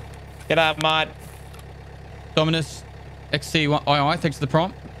 Get up, mate. Dominus XC1II, thanks for the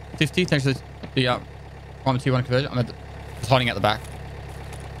prompt. 50, thanks for the prompt T1 conversion. I'm just hiding at the back.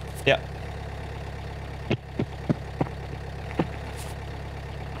 Yep.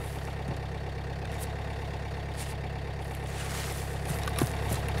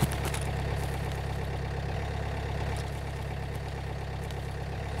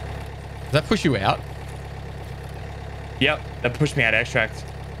 Does that push you out? Yep, that pushed me out of extract.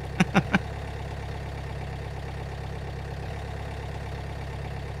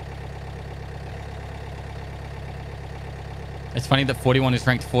 It's funny that 41 is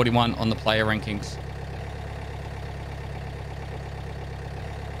ranked 41 on the player rankings.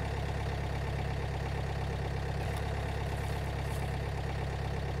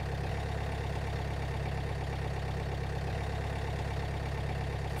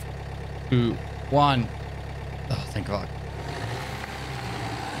 Two, one. Oh, thank God.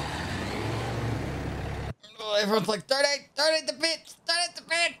 Oh, everyone's like, donate the bits, donate the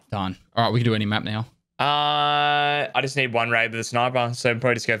bits. Done. All right, we can do any map now. I just need one raid with a sniper, so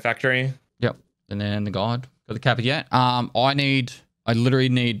probably just go factory. Yep. And then the guide. Got the Kappa yet? I've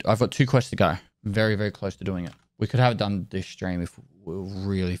got 2 quests to go. Very, very close to doing it. We could have it done this stream if we were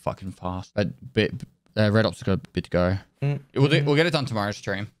really fucking fast. But RedOpz has got a bit to go. We'll get it done tomorrow's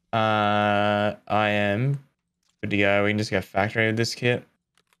stream. I am good to go. We can just go factory with this kit.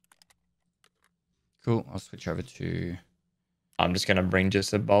 Cool. I'll switch over to... I'm just going to bring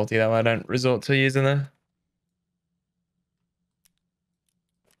just a bolty that way I don't resort to using the...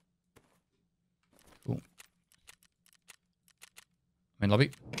 Cool. I'm in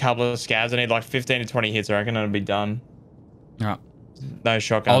lobby. A couple of scavs. I need like 15 to 20 hits. I reckon it'll be done. All right. No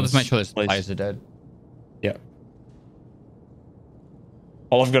shotguns. I'll just make sure those please. players are dead. Yep.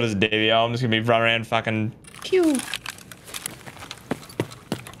 All I've got is a DVR. I'm just going to be running around fucking... Pew.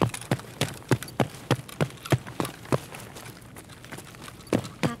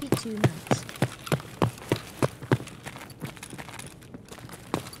 Happy 2 months.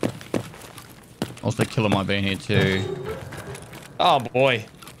 Also, Killer might be in here too. Oh boy.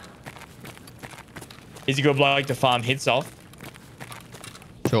 He's a good bloke to farm hits off.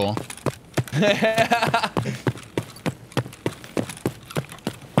 Sure.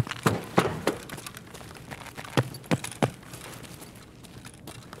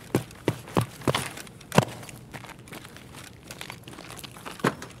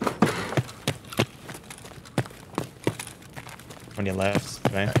 On your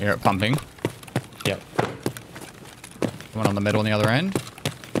left, man. Here at pumping. Yep. One on the middle on the other end.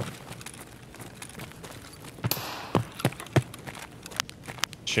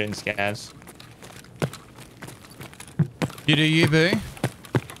 Shooting scavs. You do you, boo.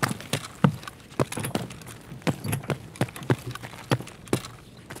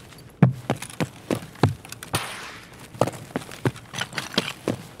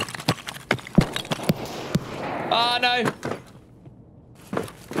 Oh no!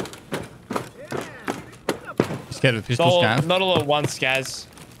 Scared of a pistol scav. Not all at once, scaz.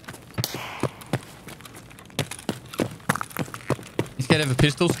 You scared of a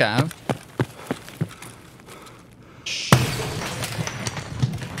pistol scav?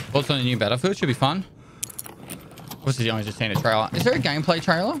 What's on a new Battlefield? Should be fun. Obviously, only just seen a trailer. Is there a gameplay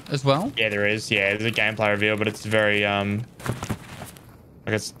trailer as well? Yeah, there is. Yeah, there's a gameplay reveal, but it's very I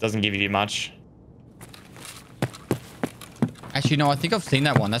guess it doesn't give you much. Actually, no, I think I've seen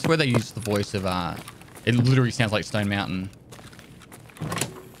that one. That's where they use the voice of it literally sounds like Stone Mountain.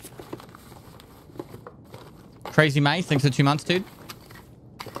 Crazy May, thanks for 2 months, dude.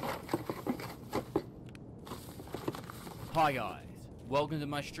 Hi guys, welcome to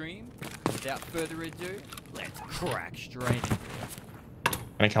my stream. Without further ado, let's crack straight in. I'm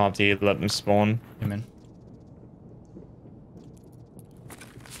gonna come up to you, let them spawn. Yeah, man.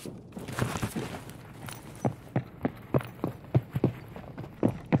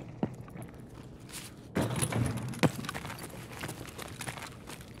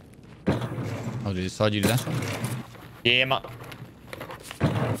 I'll do this side, you do that side. Yeah,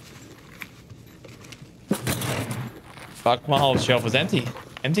 fuck, my whole shelf was empty.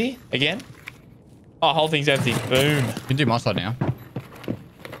 Empty? Again? Oh, whole thing's empty. Boom. You can do my side now.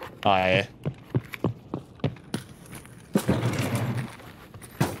 Oh, yeah.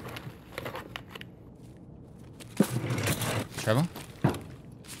 Trevor?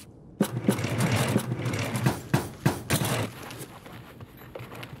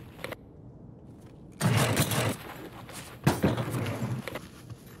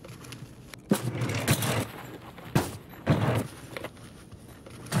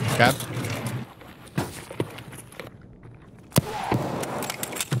 Cap.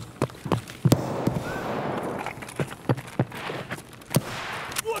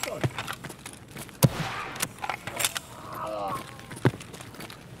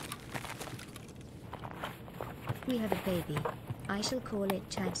 We have a baby. I shall call it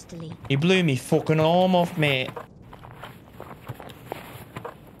Chadstily. He blew me fucking arm off, mate.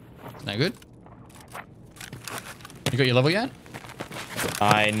 No good. You got your level yet?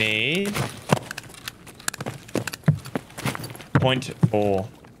 I need 0.4.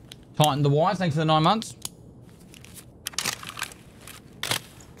 Tighten the wires. Thanks for the 9 months.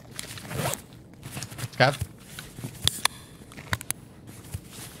 Cap.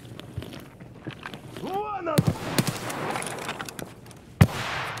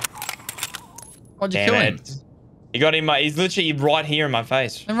 What'd you kill him? You got him. He's literally right here in my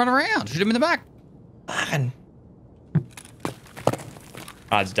face. Then run around. Shoot him in the back. Man.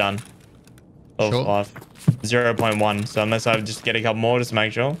 It's done. Level Sure. 5. 0.1. So unless I just get a couple more just to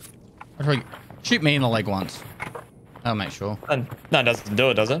make sure. Shoot me in the leg once. I'll make sure. No, it doesn't do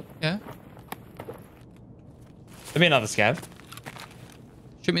it, does it? Yeah. There'll be another scav.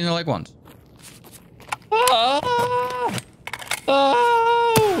 Shoot me in the leg once. Oh!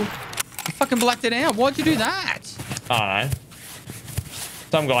 Oh! You fucking blacked it out. Why'd you do that? I don't know.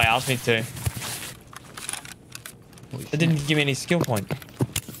 Some guy asked me to. It didn't give me any skill point.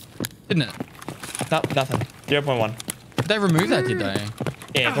 Didn't it? No, nothing. 0.1. Did they remove that, did they?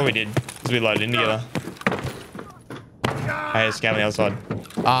 Yeah, probably did. Because we loaded in together. Hey, scav on the other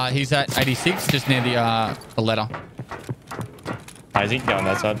side. He's at 86, just near the ladder. Oh, is he going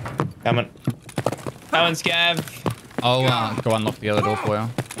that side? Coming. Coming, scav. I'll go unlock the other door for you.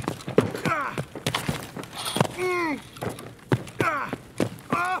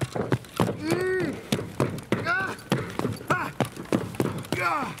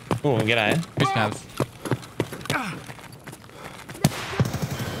 Oh, g'day. Who's scavs?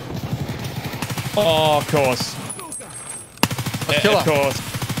 Oh, of course. Killer. Of course.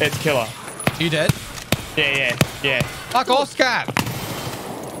 It's killer. You dead? Yeah. Fuck off, scav!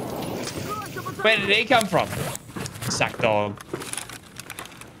 Where did he come from? Sack dog.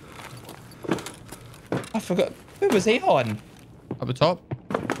 I forgot. Who was he hiding? Up the top.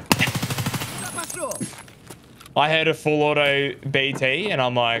 I heard a full auto BT and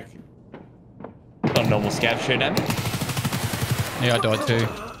I'm like, not a normal scav shooting at me. Yeah, I died too.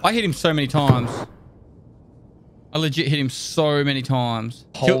 I hit him so many times. I legit hit him so many times.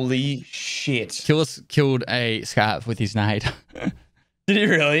 Holy shit. Killis killed a scav with his nade. Did he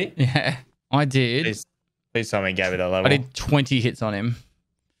really? Yeah, I did. Please tell me gave it that level. I did 20 hits on him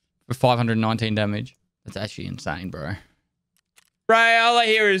for 519 damage. That's actually insane, bro. Right, all I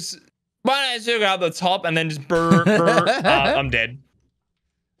hear is, why don't I just go up the top and then just brr, brr. I'm dead.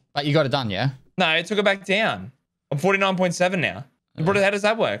 But you got it done, yeah? No, it took it back down. I'm 49.7 now. How does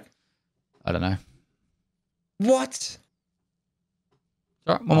that work? I don't know. What?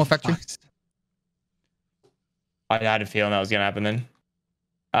 All right, one more factory. Fuck. I had a feeling that was going to happen then.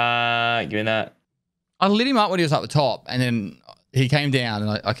 Give me that. I lit him up when he was up the top, and then he came down,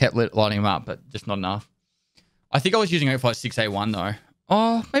 and I kept lighting him up, but just not enough. I think I was using 856A1 though.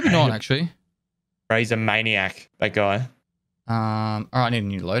 Oh, maybe not actually. Bro, he's a maniac, that guy. All right, I need a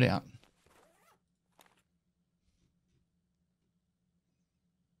new loadout.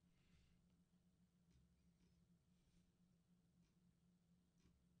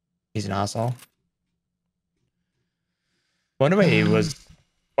 He's an asshole. Wonder where he was.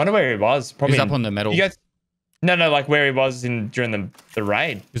 Probably He's up on the metal. You guys, no, like where he was during the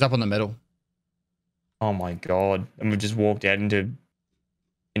raid. He was up on the metal. Oh my god! And we just walked out into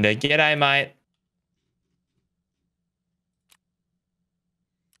g'day, mate.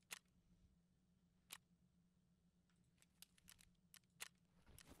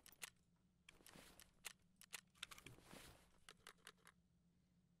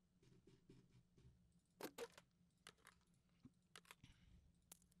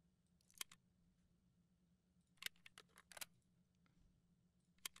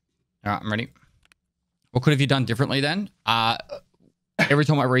 All right, I'm ready. What could have you done differently then? Every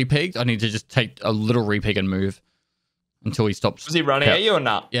time I re-peaked, I need to just take a little re-peak and move until he stops. Was he running at you or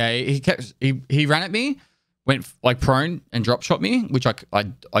not? Yeah, he ran at me, went like prone and drop shot me, which I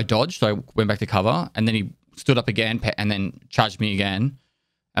dodged. So I went back to cover, and then he stood up again and then charged me again,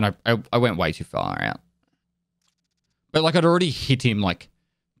 and I went way too far out. But like I'd already hit him like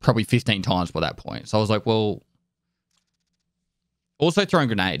probably 15 times by that point. So I was like, well. Also throwing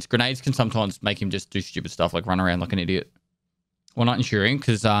grenades. Grenades can sometimes make him just do stupid stuff like run around like an idiot. Well, not ensuring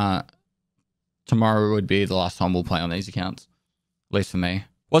because tomorrow would be the last time we'll play on these accounts. At least for me.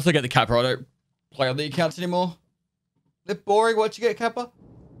 Once I get the Kappa, I don't play on the accounts anymore. They're boring. What'd you get, Kappa?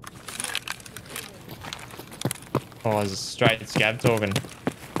 Oh, there's a straight scab talking.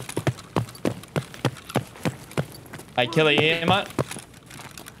 Hey, Killer, you here, mate?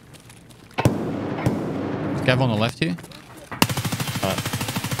 Scav on the left here.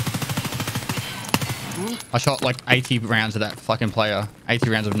 I shot like 80 rounds of that fucking player. 80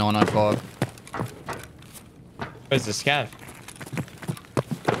 rounds of 995. Where's the scav?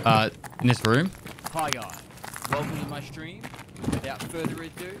 In this room. Hi guys, welcome to my stream. Without further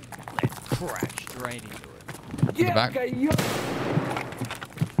ado, let's crash straight into it. In the back.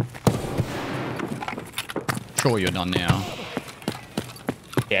 Sure you're done now.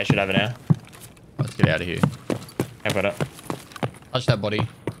 Yeah, I should have it now. Let's get out of here. I've got it. Touch that body.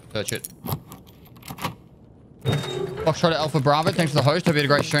 Search it. Foxtrot Alpha Bravo, thanks for the host. Hope you had a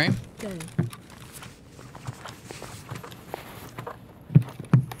great stream. Go.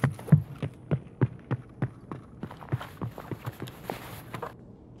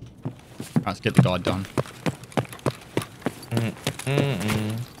 Right, let's get the guide done.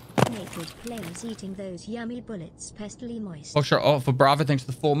 Naked players eating those yummy bullets, pestily moist. Foxtrot Alpha Bravo, thanks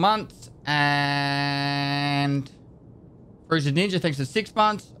for the 4 months. And Freezer Ninja, thanks for 6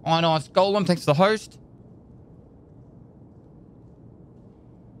 months. Iron Ice Golem, thanks for the host.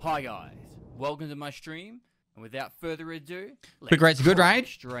 Hi guys, welcome to my stream. And without further ado, Quick rate's a good raid.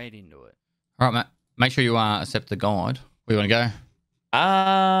 Straight into it. All right, Matt. Make sure you accept the guide. Where you want to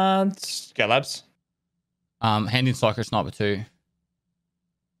Go labs. go? Hand in Psycho Sniper 2.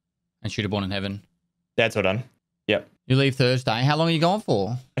 And Shooter Born in Heaven. That's all done. Yep. You leave Thursday. How long are you going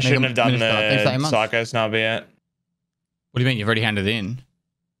for? I shouldn't have done Thanks for 8 the months. Psycho Sniper yet. What do you mean? You've already handed it in?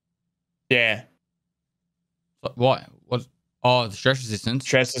 Yeah. What? What? Oh, the stress resistance.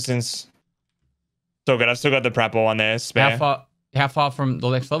 Stress resistance. Still good. I've still got the Prapple on there. Spare. How far from the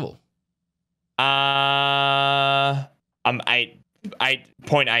next level? I'm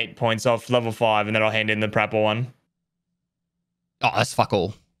 8.8 points off level 5, and then I'll hand in the Prapple one. Oh, that's fuck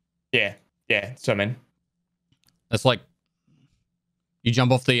all. Yeah. So I mean, That's like you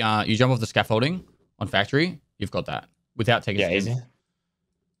jump off the scaffolding on factory. You've got that without taking. yeah, easy.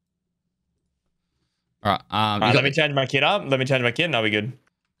 All right. Alright, let me change my kit up. Let me change my kit, and I'll be good.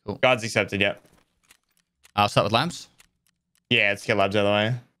 Cool. Guards accepted. Yep. I'll start with lamps. Yeah, let's get labs out of the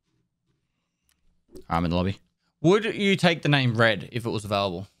way. I'm in the lobby. Would you take the name Red if it was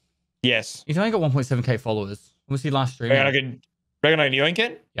available? Yes. He's only got 1.7k followers. When was he last stream? Reckon I can yoink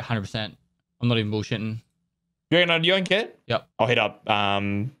it? Yeah, 100%. I'm not even bullshitting. You reckon I'd yoink it? Yep. I'll hit up. I'll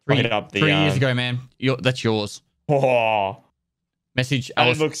hit up the. 3 years ago, man. That's yours. Oh, Message that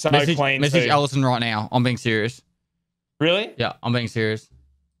Allison. looks so message clean. Allison right now. I'm being serious. Really? Yeah, I'm being serious.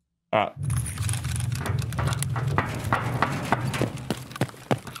 All right.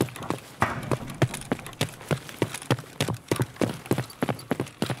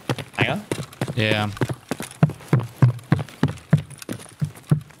 Hang on. Yeah.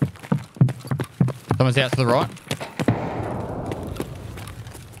 Someone's out to the right.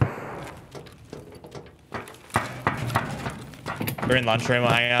 We're in lunchroom.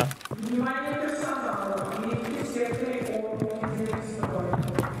 We'll hang out.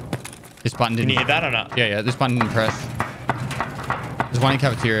 This button Can didn't. you hit that or not? Yeah. This button didn't press. There's one in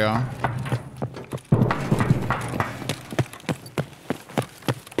cafeteria.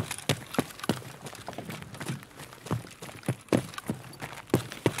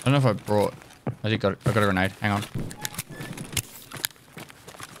 I don't know if I brought. I got a grenade. Hang on.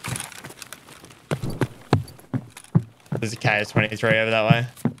 There's a KS-23 over that way.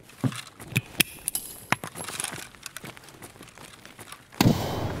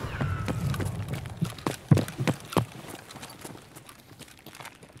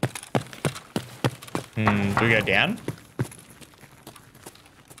 Do we go down?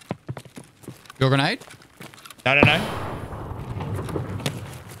 Your grenade? No.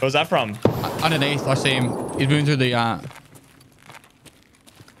 Where was that from? Underneath, I see him. He's moving through the. I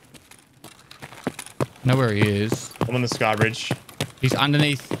know where he is. I'm on the sky bridge. He's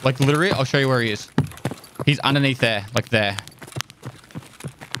underneath, like literally. I'll show you where he is. He's underneath there, like there.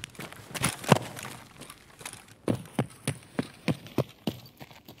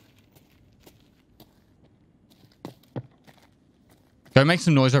 Go make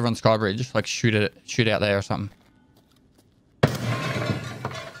some noise over on Skybridge, like shoot out there or something.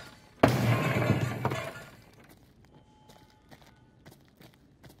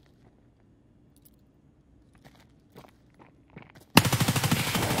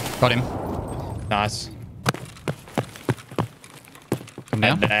 Got him. Nice. Come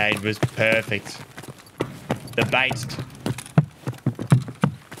down. That nade was perfect. The bait.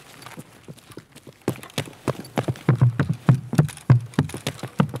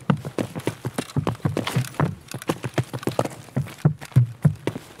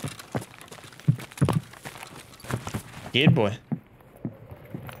 Good boy.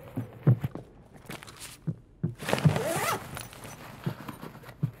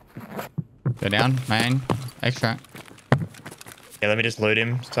 Go down, main. Extract. Yeah, let me just loot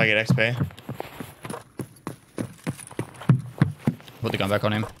him so I get XP. Put the gun back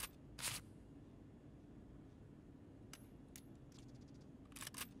on him.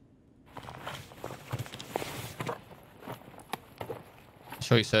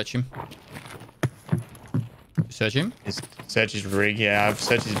 Shall we search him? Search him? Search his rig, yeah. I've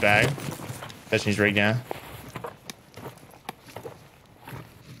searched his bag. Searching his rig now.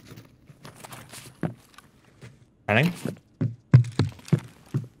 Running.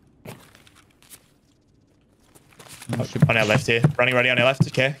 On our left here. Running ready on our left.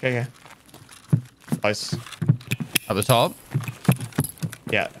 Okay, okay, okay. Close. At the top?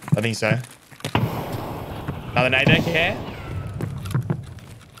 Yeah, I think so. Another nade deck here.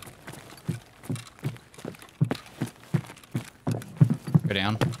 Go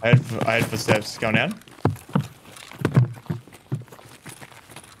down. I heard footsteps going down.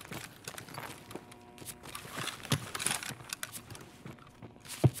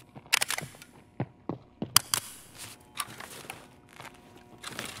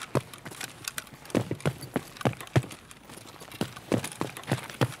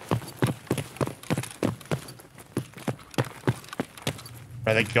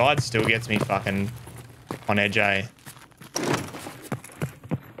 Bro, the guide still gets me fucking on edge, eh?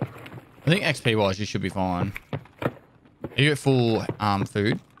 I think XP wise you should be fine. You get full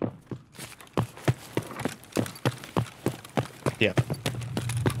food. Yeah.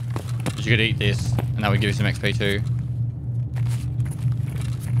 You could eat this and that would give you some XP too.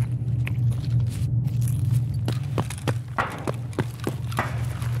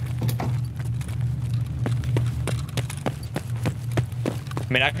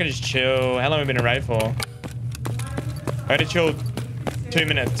 I mean, I could just chill. How long have we been in raid for? I had to chill 2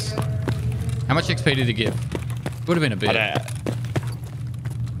 minutes. How much XP did it give? Would have been a bit. I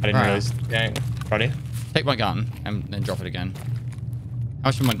didn't Right. really. Yeah, Roddy. Take my gun and then drop it again. How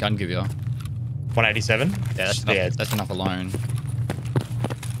much did my gun give you? 187. Yeah, that's enough, that's enough alone.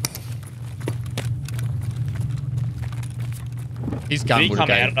 His gun Did he would come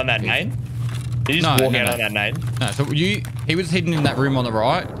have out on that nade? Did he just walk out on that nade? No, so he was hidden in that room on the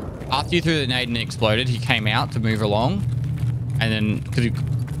right. After you threw the nade and it exploded, he came out to move along. And then,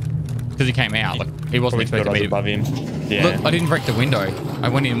 because he came out, like, he wasn't expecting me to... above him. Yeah. Look, I didn't break the window. I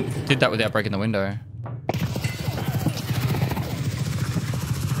went in, did that without breaking the window.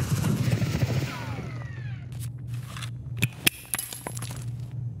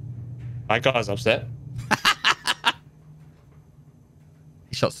 That guy's upset.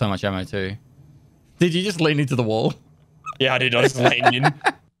 He shot so much ammo too. Did you just lean into the wall? Yeah, I did. I just leaned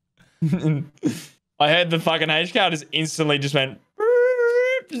in. I heard the fucking HK just instantly just went...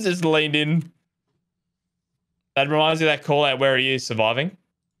 Just leaned in. That reminds me of that call out. Where are you? Surviving?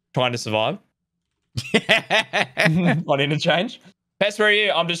 Trying to survive? On interchange? Pest, where are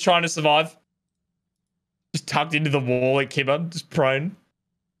you? I'm just trying to survive. Just tucked into the wall at Kibba. Just prone.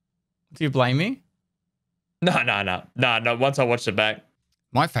 Do you blame me? No. Once I watched it back.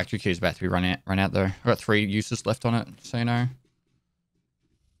 My factory key is about to be run out though. I've got 3 uses left on it, so you know.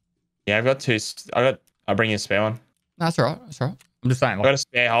 Yeah, I've got 2. I'll bring you a spare one. No, that's alright. That's alright. I'm just saying. I got a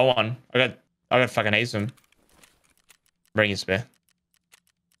spare whole one. I got fucking heaps of them. Bring you a spare.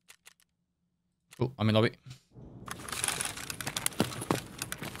 Cool. I'm in lobby.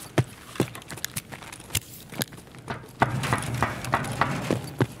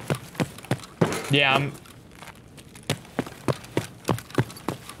 Yeah, I'm...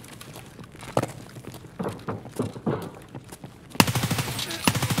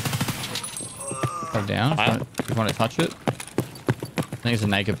 Go down. If you want to touch it. I think there's a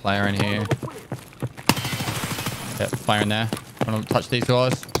naked player in here. Yep, player in there. Want to touch these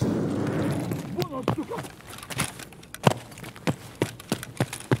guys?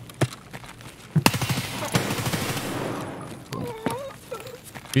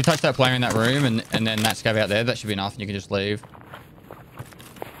 If you touch that player in that room and then that scav out there, that should be enough and you can just leave.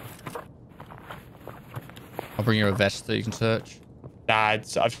 I'll bring you a vest that you can search. Nah, I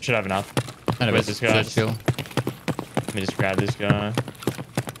should have enough. And a Where's vest this guy? search skill. Let me just grab this guy.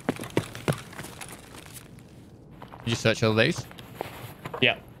 Did you search all these?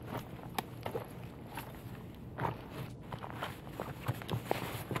 Yeah.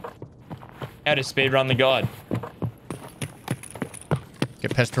 How to speedrun the guide.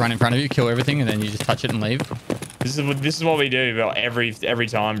 Get Pest to run in front of you, kill everything, and then you just touch it and leave. This is what we do every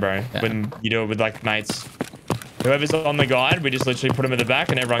time, bro. Yeah. When you do it with like mates. Whoever's on the guide, we just literally put them at the back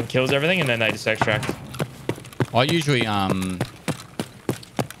and everyone kills everything and then they just extract. I usually do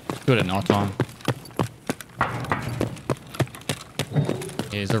it at night time.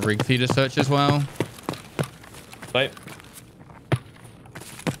 Here's a rig for you to search as well. Wait.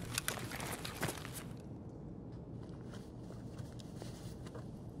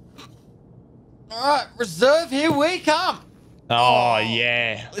 Alright, reserve, here we come. Oh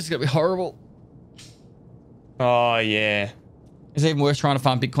yeah. This is gonna be horrible. Oh yeah. Is it even worth trying to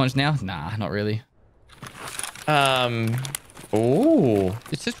farm bitcoins now? Nah, not really. Ooh.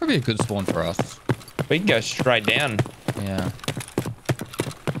 It's just probably a good spawn for us. We can go straight down. Yeah.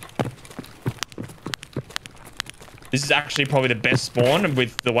 This is actually probably the best spawn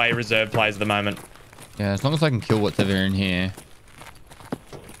with the way reserve plays at the moment. Yeah, as long as I can kill whatever in here.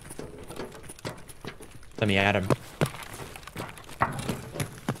 Let me add him.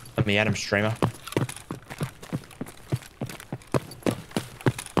 Let me add him, streamer.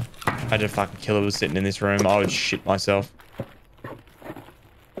 I had a fucking killer was sitting in this room. I would shit myself.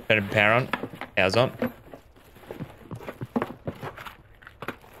 Better power on. Power's on.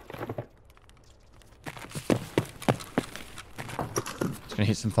 It's gonna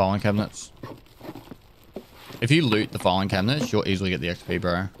hit some filing cabinets. If you loot the filing cabinets, you'll easily get the XP,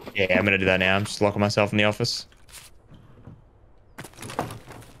 bro. Yeah, I'm gonna do that now. I'm just locking myself in the office.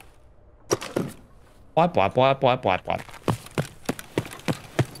 Wipe. Wipe.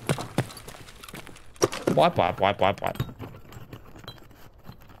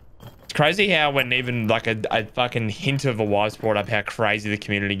 It's crazy how when even like a fucking hint of a wife's brought up how crazy the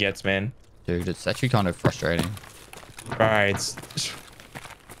community gets, man. Dude, it's actually kind of frustrating. Right, it's...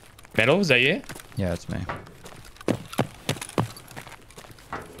 Metal, is that you? Yeah, it's me.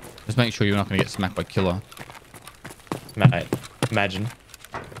 Just make sure you're not going to get smacked by killer. Mate, imagine.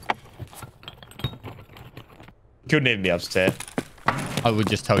 Couldn't even be upset. I would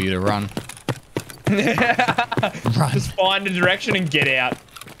just tell you to run. Run. Just find a direction and get out.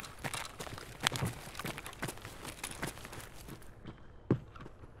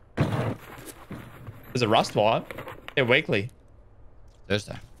 There's a rust wipe. Yeah, weekly.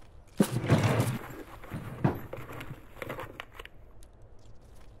 Thursday.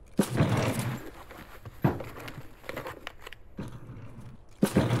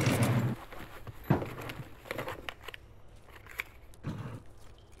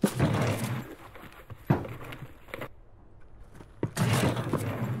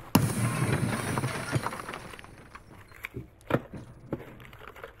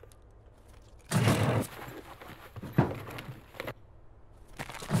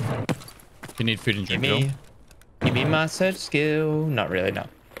 You need food and drink, Bill. Give me my search skill. Not really, no.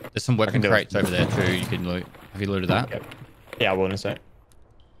 There's some weapon crates over there too. You can loot. Have you looted that? Yep. Yeah, I will in a sec.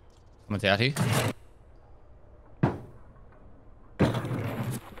 Someone's out here.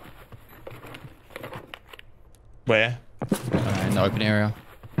 Where? In the open area.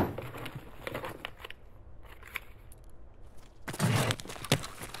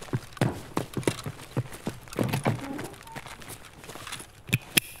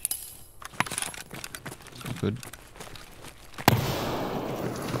 Good.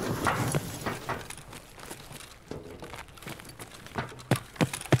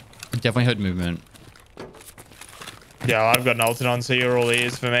 Definitely heard movement. Yeah, I've got an ult on, so you're all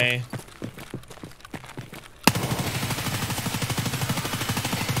ears for me.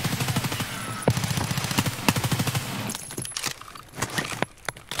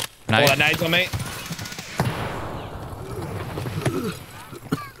 Nade. All that nades on me.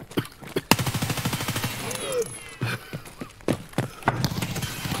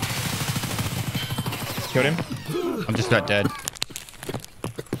 Killed him. I'm just about dead.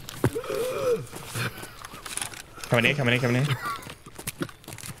 Coming in.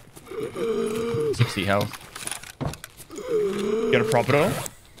 60 health. Got a prop at all?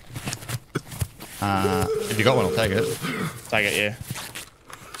 If you got one, I'll take it. Take it, yeah.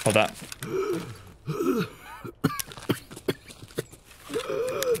 Hold that.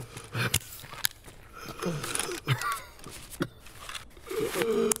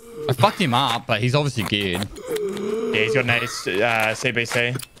 I fucked him up, but he's obviously geared. Yeah, he's got an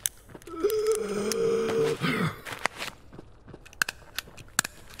CBC.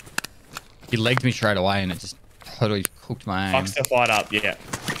 He legged me straight away and it just totally cooked my aim. Fucks the fight up, yeah.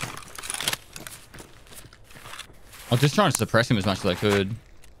 I was just trying to suppress him as much as I could.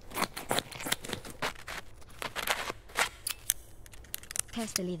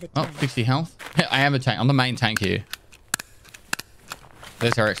 Pestily the Oh, tank. 60 health. I am a tank. I'm the main tank here.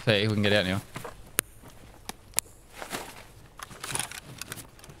 There's our XP. We can get out now.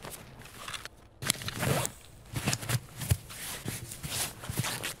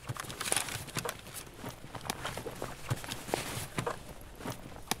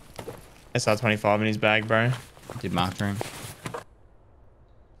 SR25 in his bag, bro. Did mark for him.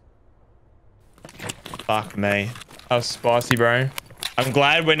 Fuck me. That was spicy, bro. I'm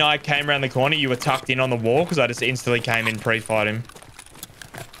glad when I came around the corner, you were tucked in on the wall because I just instantly came in pre-fight him.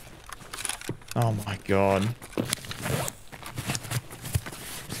 Oh my god.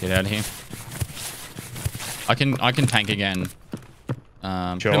 Let's get out of here. I can tank again.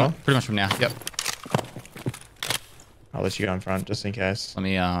 Sure. Pretty much from now. Yep. I'll let you go in front just in case. Let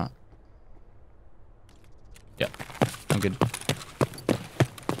me yep. I'm good.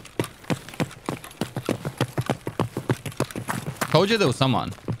 Told you there was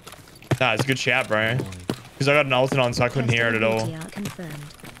someone. Nah, it's a good shout, bro. Because I got an ult on, so I couldn't hear it at all. BTR confirmed.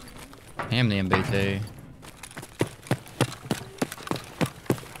 I am the MBT.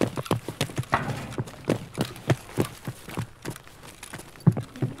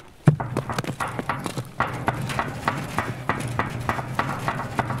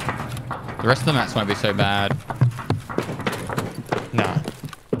 The rest of the maps won't be so bad. Nah.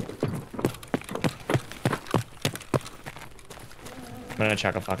 I'm gonna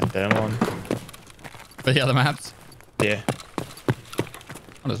chuck a fucking thermal on. For the other maps? Yeah.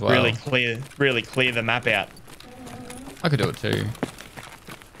 Not as well. Really clear the map out. I could do it too.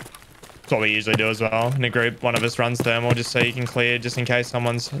 That's what we usually do as well. In a group, one of us runs thermal just so you can clear, just in case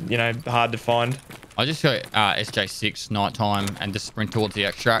someone's, you know, hard to find. I just go SJ6 nighttime and just sprint towards the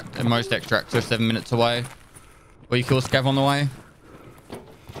extract. And most extracts are 7 minutes away. Or you kill a scav on the way.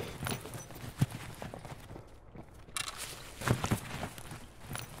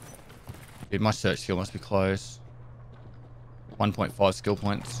 Dude, my search skill must be close. 1.5 skill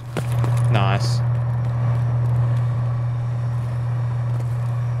points. Nice.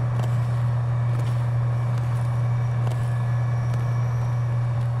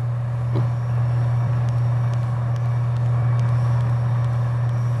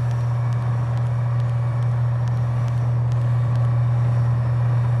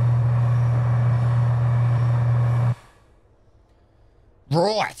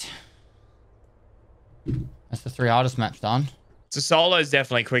 Right. That's the 3 artist maps done. So solo's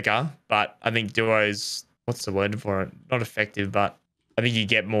definitely quicker, but I think duo's, what's the word for it? Not effective, but I think you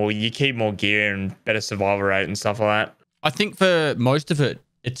get more, you keep more gear and better survival rate and stuff like that. I think for most of it,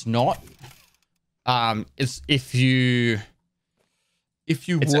 it's not. It's if you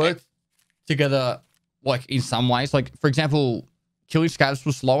work together, like in some ways, like for example, killing scavs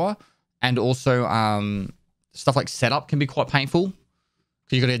was slower, and also stuff like setup can be quite painful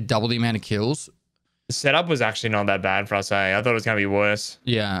because you got to double the amount of kills. The setup was actually not that bad for us, eh? I thought it was going to be worse.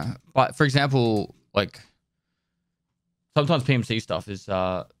 Yeah, but for example, like sometimes PMC stuff is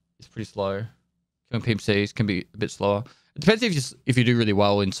pretty slow. Killing PMCs can be a bit slower. It depends if you do really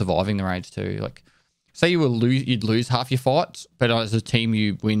well in surviving the raids too. Like, say you'd lose half your fights, but as a team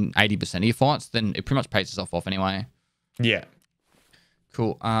you win 80% of your fights, then it pretty much pays itself off anyway. Yeah.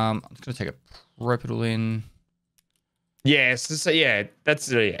 Cool. I'm just gonna take a propital in. Yeah, so yeah,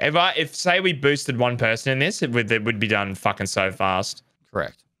 that's if say we boosted one person in this, it would be done fucking so fast.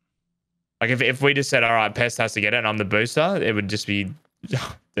 Correct. Like if we just said, all right, Pest has to get it and I'm the booster, it would just be,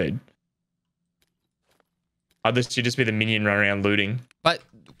 dude. I'd just be the minion running around looting. But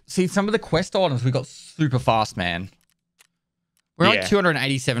see, some of the quest items we got super fast, man. We're like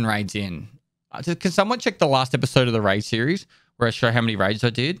 287 raids in. Can someone check the last episode of the raid series where I show how many raids I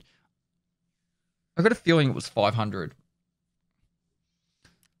did? I got a feeling it was 500.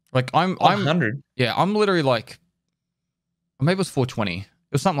 Like I'm 100. Yeah, I'm literally like, maybe it was 420. It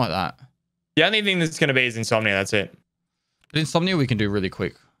was something like that. The only thing that's gonna be is Insomnia. That's it. But Insomnia we can do really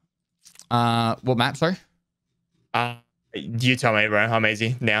quick. What map? Sorry. You tell me, bro. I'm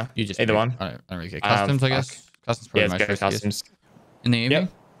easy now. You just either one. I don't really care. Customs, I guess. Customs probably Yeah, let's go customs. In the evening.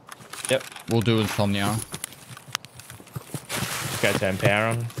 Yep. We'll do Insomnia. Go turn power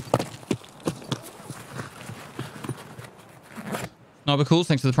on. No, but cool.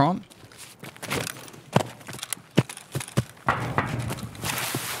 Thanks for the prompt.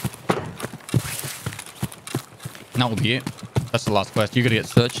 that will be it. That's the last quest. You got to get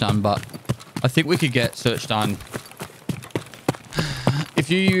search done, but I think we could get search done. If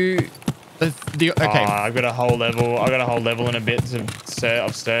you... okay. I've got a whole level. I've got a whole level and a bit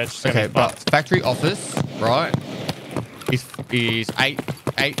of search. Okay, but factory office, right, is eight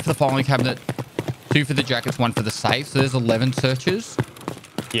for the filing cabinet, 2 for the jackets, 1 for the safe. So there's 11 searches.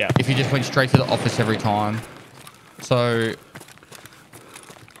 Yeah. If you just went straight to the office every time. So,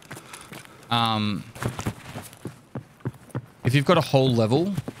 if you've got a whole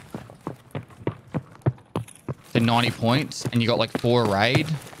level, then 90 points, and you got like 4 a raid.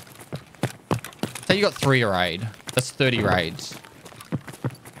 Say you got 3 a raid. That's 30 raids.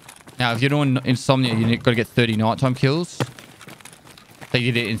 Now, if you're doing insomnia, you've got to get 30 nighttime kills. So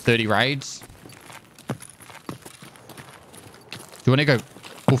you did it in 30 raids. Do you want to go?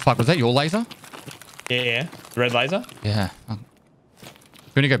 Oh fuck! Was that your laser? Yeah. Red laser. Yeah. Do you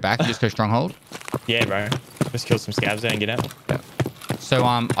want to go back and just go stronghold? Yeah, bro. Just kill some scabs there and get out. Yeah. So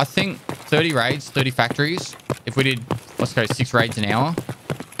I think 30 raids, 30 factories. If we did, let's go 6 raids an hour.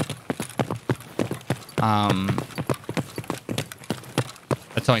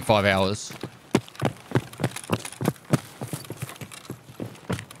 That's only 5 hours.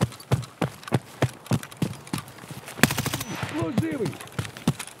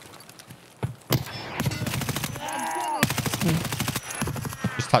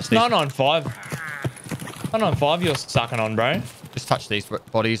 Just touch these. 995 you're sucking on, bro. Just touch these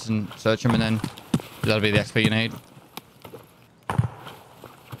bodies and search them, and then that'll be the XP you need.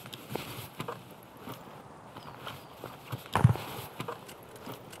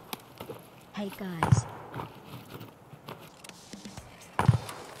 Hey guys.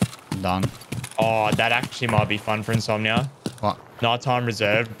 I'm done. Oh, that actually might be fun for insomnia. What? Nighttime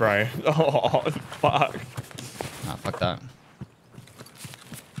reserve, bro. Oh, fuck. Nah, fuck that.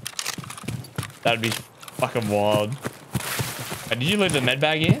 That'd be fucking wild. Did you leave the med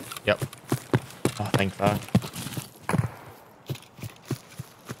bag here? Yep. Oh, thank fuck.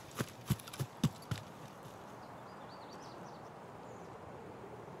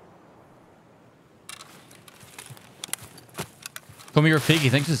 Call me Rafiki.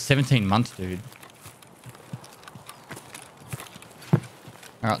 Thanks for 17 months, dude.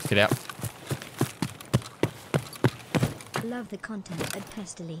 Alright, let's get out. Love the content at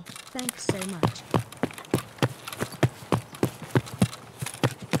Pestily. Thanks so much.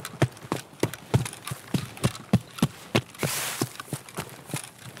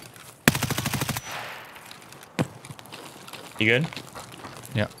 You good?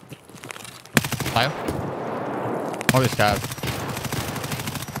 Yeah. Player? Oh, this guy.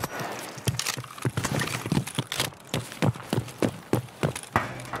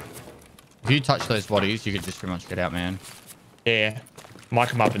 If you touch those bodies, you could just pretty much get out, man. Yeah. Might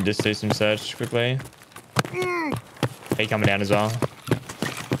come up and just do some search quickly. He coming down as well.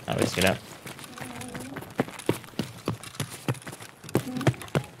 Oh, let's get out.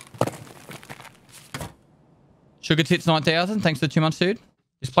 Sugar Tits 9000, thanks for the 2 months, dude.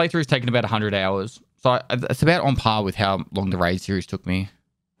 This playthrough's taken about 100 hours. So it's about on par with how long the raid series took me.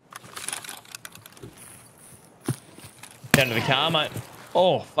 Down to the car, mate.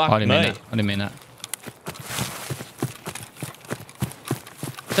 Oh, fuck I didn't me. mean that. I didn't mean that.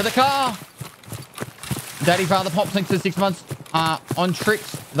 To the car! Daddy Father Pop, thanks for the 6 months. On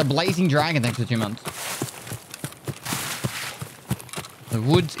Tricks, the Blazing Dragon, thanks for 2 months. The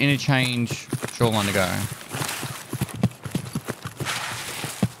Woods Interchange, Shoreline to go.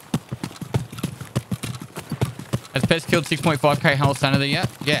 Has Pest killed 6.5k Hull Sanity yet?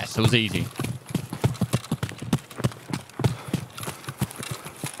 Yes, it was easy.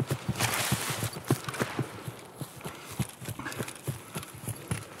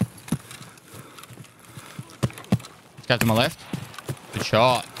 Guy to my left. Good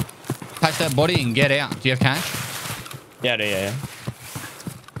shot. Patch that body and get out. Do you have cash? Yeah, I do, yeah.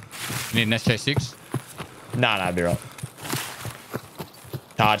 You need an SJ6? Nah, I'll be right.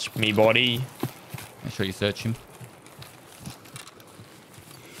 Touch me body. Make sure you search him.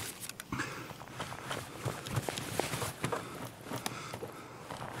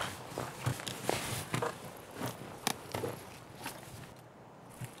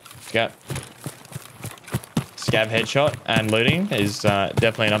 Go. Scav headshot and looting is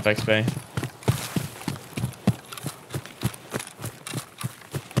definitely enough XP.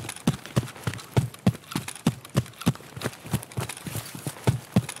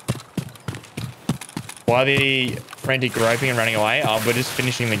 While the frantic groping and running away, we're just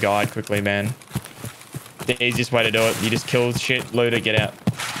finishing the guide quickly, man. The easiest way to do it, you just kill shit, loot it, get out.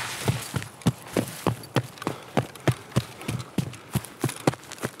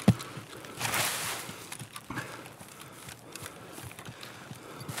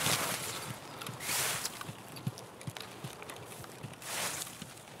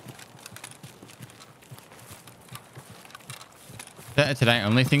 that a today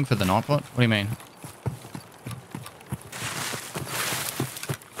only thing for the night bot? What do you mean?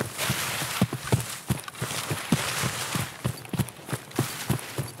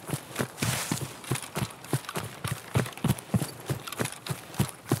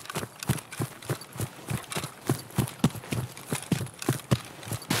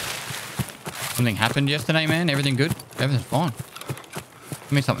 Something happened yesterday, man? Everything good? Everything's fine.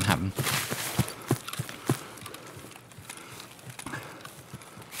 I mean, something happened.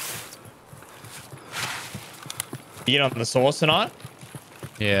 You get on the sauce tonight?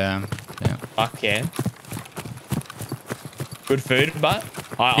 Yeah. Yeah. Fuck yeah. Good food, but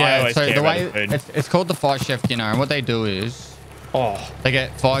I always so care the about way the food. it's called the 5 chef dinner, and what they do is they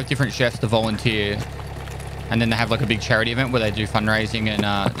get 5 different chefs to volunteer, and then they have like a big charity event where they do fundraising and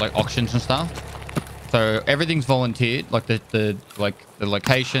like auctions and stuff. So everything's volunteered, like the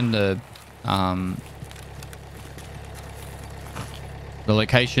location, the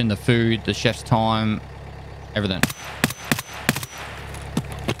location, the food, the chef's time, everything.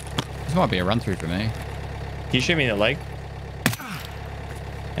 This might be a run through for me. Can you shoot me in the leg?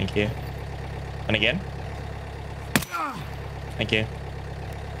 Thank you. And again. Thank you.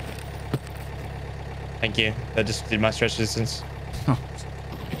 Thank you. That just did my stretch distance.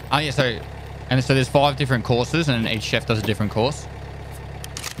 Oh yeah, so there's 5 different courses, and each chef does a different course.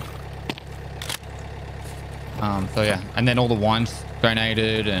 So yeah, and then all the wines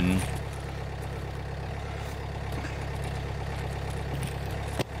donated and.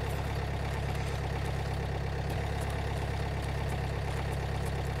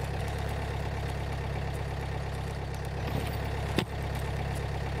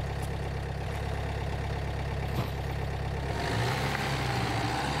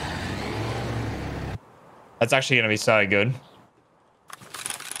 That's actually going to be so good.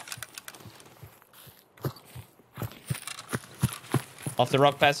 Off the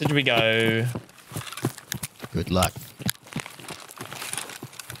rock passage we go. Good luck.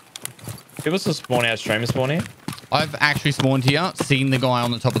 People still spawn out stream spawn here? I've actually spawned here, seen the guy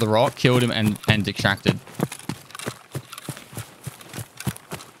on the top of the rock, killed him, and extracted.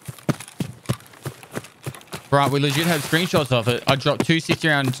 Right, we legit have screenshots of it. I dropped 2 60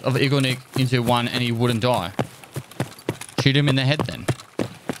 rounds of Eagle Nick into one, and he wouldn't die. Shoot him in the head then.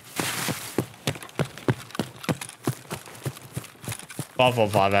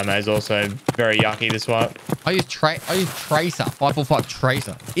 .545 ammo is also very yucky this wipe. I use Tracer, 545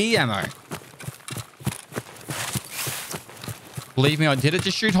 Tracer, E ammo. Believe me, I did it.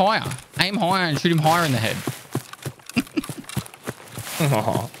 Just shoot higher, aim higher, and shoot him higher in the head.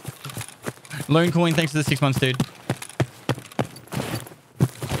 Lone Coin, thanks for the 6 months, dude.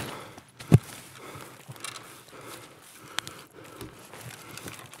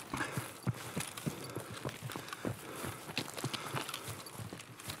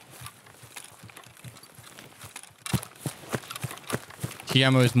 T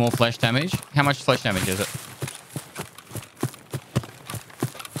ammo is more flesh damage. How much flesh damage is it?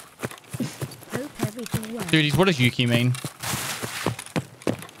 Hope everything well. Duties, what does Yuki mean?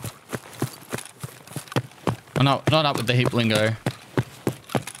 Oh, no, not up with the heap lingo.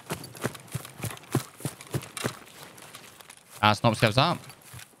 Snob steps up.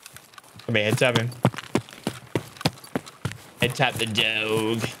 Come here, head tap him. Head tap the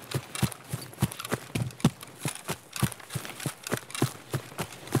dog.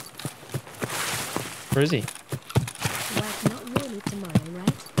 Where is he? Wife not really tomorrow,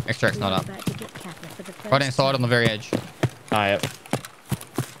 right? Extract's not up. About to get Kappa for the first Right hand side on the very edge. Oh, yep.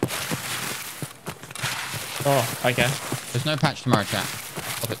 Oh, okay. There's no patch tomorrow, chat.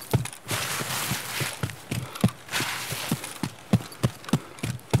 Stop it.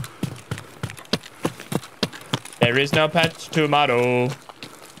 There is no patch tomorrow.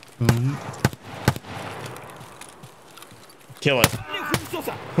 Kill it.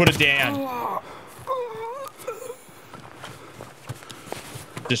 Put it down.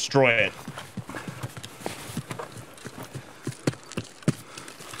 Destroy it.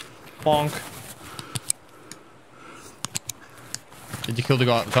 Bonk. Did you kill the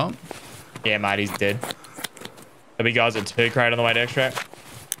guy at the top? Yeah, mate, he's dead. There'll be guys at 2 crate on the way to extract.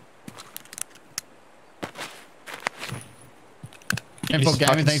 Info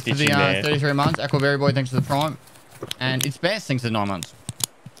Gaming, thanks for the 33 months. Aquaberry Boy, thanks for the prime. And it's best, thanks for the 9 months.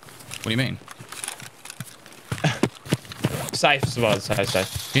 What do you mean? Safe as well,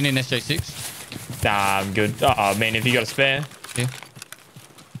 safe. Do you need an SJ6? Nah, I'm good. Oh, man, if you got a spare. Yeah. You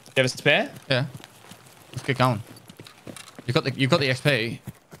have a spare? Yeah. Let's get going. You've got the XP.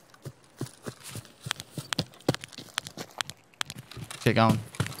 Let's get going.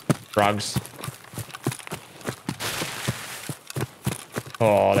 Drugs.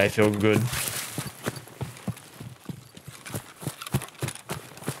 Oh, they feel good.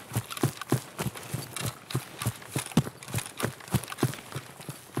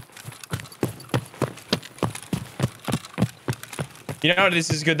 You know what,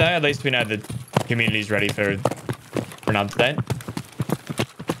 this is good though? At least we know the community's ready for an update.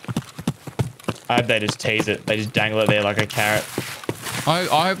 I hope they just tease it. They just dangle it there like a carrot.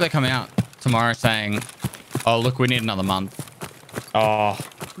 I hope they come out tomorrow saying, oh, look, we need another month. Oh,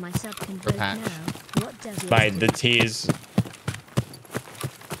 My sub can vote now. What does it mate, do? the tears.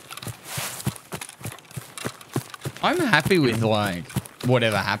 I'm happy with, like,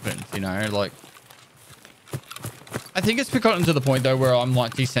 whatever happens, you know? Like, I think it's gotten to the point, though, where I'm,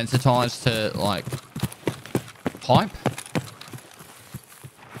 like, desensitized to, like, hype.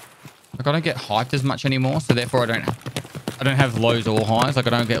 Like, I don't get hyped as much anymore, so therefore I don't have lows or highs. Like, I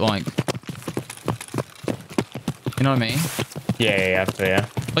don't get, like... You know what I mean? Yeah, fair.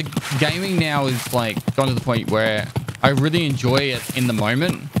 Like, gaming now is, like, gone to the point where I really enjoy it in the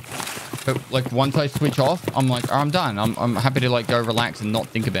moment. But, like, once I switch off, I'm like, oh, I'm done. I'm happy to, like, go relax and not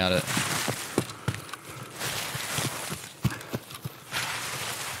think about it.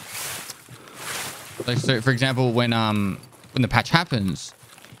 Like, so, for example, when the patch happens,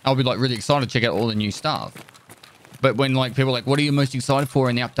 I'll be, like, really excited to check out all the new stuff. But when, like, people are like, what are you most excited for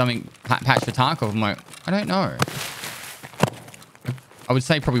in the upcoming patch for Tarkov? I'm like, I don't know. I would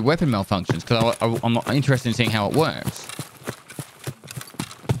say probably weapon malfunctions, because I'm not interested in seeing how it works.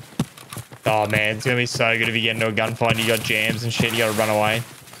 Oh, man, it's going to be so good if you get into a gunfight and you got jams and shit, you got to run away.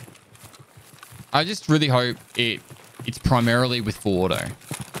 I just really hope it's primarily with full auto.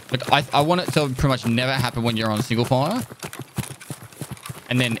 Like, I want it to pretty much never happen when you're on single fire.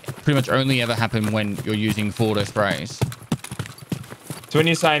 And then pretty much only ever happen when you're using full auto sprays. So when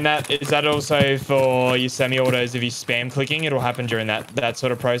you're saying that, is that also for your semi-autos? If you spam clicking, it'll happen during that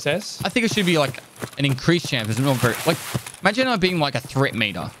sort of process? I think it should be like an increased chance. It's not very, like, imagine it being like a threat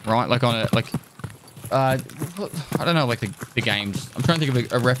meter, right? Like on a, like, I don't know, like the games. I'm trying to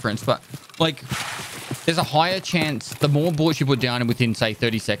think of a reference, but like, there's a higher chance, the more bullets you put down within, say,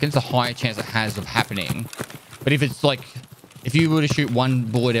 30 seconds, the higher chance it has of happening. But if it's like, if you were to shoot one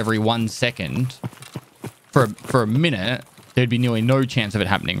bullet every 1 second for a minute, there'd be nearly no chance of it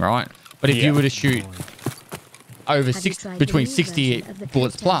happening, right? But if you were to shoot over between 60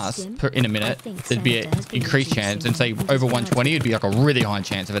 bullets plus in a minute, there'd be an increased chance. And say over 120, it'd be like a really high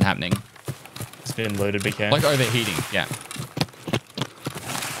chance of it happening. It's been loaded, BK. Like overheating, yeah.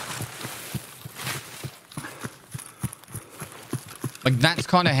 Like, that's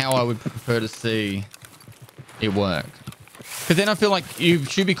kind of how I would prefer to see it work. Because then I feel like you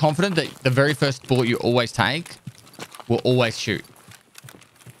should be confident that the very first bullet you always take will always shoot.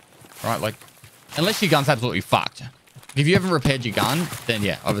 Right? Like, unless your gun's absolutely fucked. If you haven't repaired your gun, then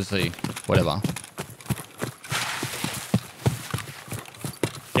yeah, obviously, whatever.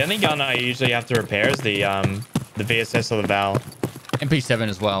 The only gun I usually have to repair is the VSS or the Val. MP7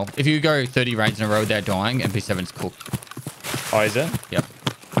 as well. If you go 30 raids in a row without dying, MP7's cooked. Oh, is it? Yep.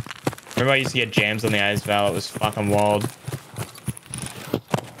 Remember I used to get jams on the A's Val? It was fucking wild.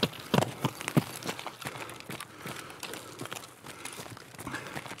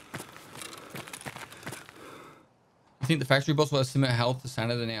 You think the factory boss will have similar health to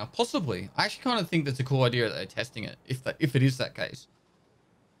Sanada now? Possibly. I actually kind of think that's a cool idea that they're testing it, if it is that case.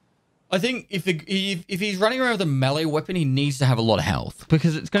 I think if he's running around with a melee weapon, he needs to have a lot of health,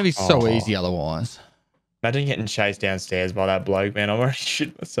 because it's going to be so easy otherwise. Imagine getting chased downstairs by that bloke, man. I'm already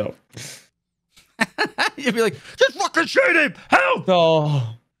shit myself. You'd be like, just fucking shoot him! Help!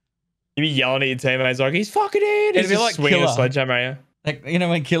 Oh. You'd be yelling at your teammates like, he's fucking in. It'd be like swinging a Killer. sledgehammer at you. Like, you know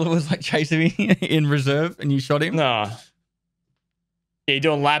when Killer was like chasing me in reserve and you shot him? No. Yeah, you're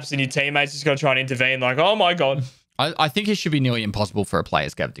doing laps and your teammates just got to try and intervene like, oh my God. I think it should be nearly impossible for a player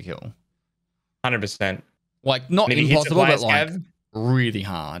scav to kill. 100%. Like, not impossible, but like really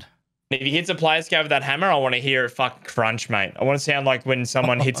hard. If he hits a player scav with that hammer, I want to hear it fucking crunch, mate. I want to sound like when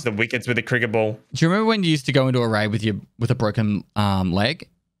someone hits the wickets with a cricket ball. Do you remember when you used to go into a raid with a broken leg?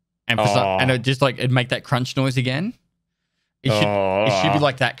 And and it just like, it'd make that crunch noise again? It should be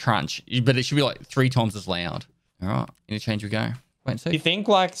like that crunch, but it should be like 3 times as loud. All right, interchange we go. Wait and see. Do you think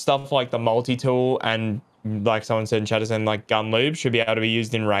like stuff like the multi-tool and like someone said in chat, and like gun lube should be able to be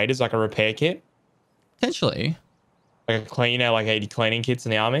used in raid as like a repair kit? Potentially. Like a cleaner, like 80 cleaning kits in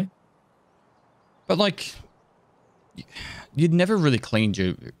the army? But like, you'd never really cleaned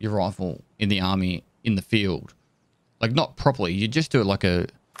your rifle in the army in the field. Like, not properly. You just do it like a...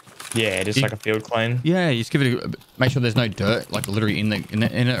 Yeah, just like a field clean. Yeah, you just give it make sure there's no dirt, like literally in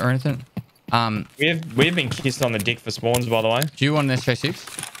it or anything. We've been kissed on the dick for spawns, by the way. Do you want an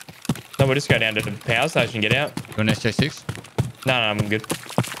SJ6? No, we'll just go down to the power station and get out. You want an SJ6? No, I'm good.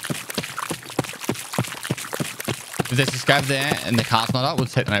 If there's a scav there and the car's not up, we'll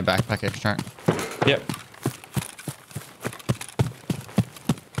take the back extract. Yep.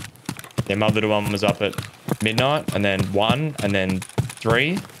 Yeah, my little one was up at midnight, and then 1, and then 3,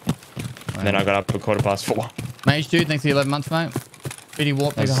 and then I got up at 4:15. Mage dude, thanks for the 11 months, mate. BD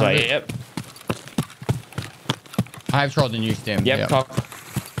warp, thanks for 100. Yep. I have tried the new stem. Yep, cock.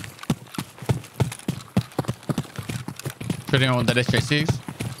 Should anyone want that SJ6?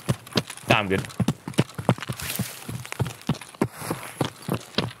 Nah, I'm good.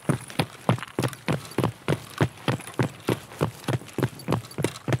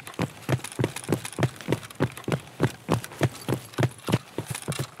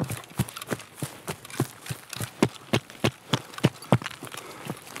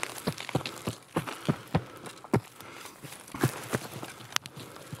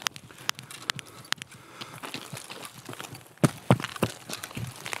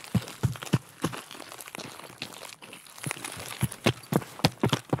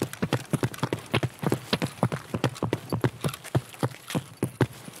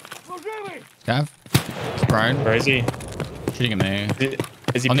 Scav? It's prone. Where is he? Shooting at me.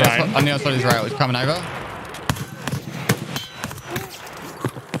 Is he On the prone? outside of his rail. He's coming over.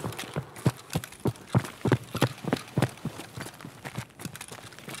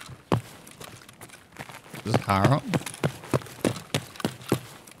 There's a car up.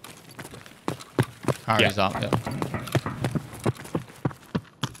 Car is up, yeah.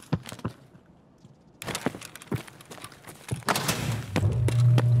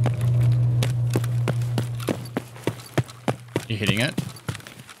 You hitting it?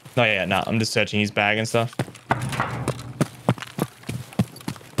 No, yeah, no. I'm just searching his bag and stuff.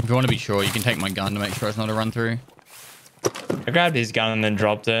 If you want to be sure, you can take my gun to make sure it's not a run through. I grabbed his gun and then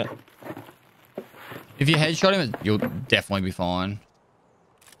dropped it. If you headshot him, you'll definitely be fine.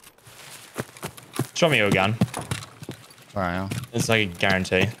 Show me your gun. Alright, It's like a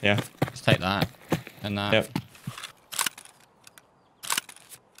guarantee. Yeah. just take that and that. Yep.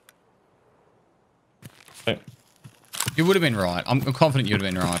 You would have been right. I'm confident you would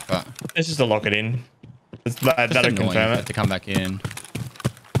have been right, but It's just to lock it in. it's That'll annoying confirm it. to come back in.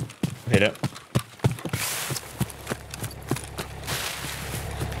 Hit it.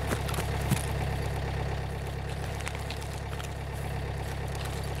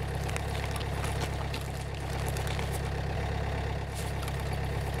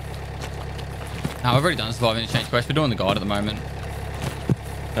 No, I've already done surviving exchange quest. We're doing the guide at the moment.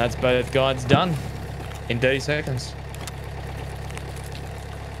 That's both guides done in 30 seconds.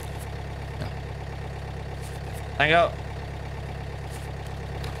 Hang up.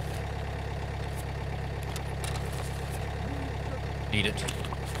 Eat it. Eat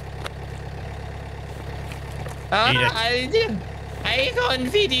it. I can't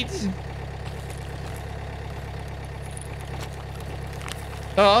feed it.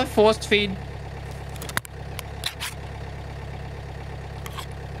 Oh, forced feed.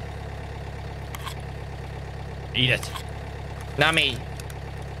 Eat it. Nami.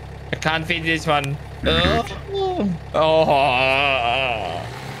 I can't feed this one. Oh. Oh.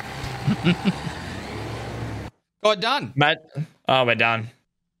 Guide done. Matt. Oh, we're done.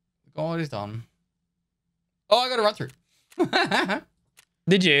 Guide is done. Oh, I got to run through.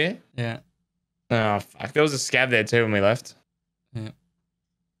 Did you? Yeah. Oh, fuck. There was a scab there too when we left. Yeah.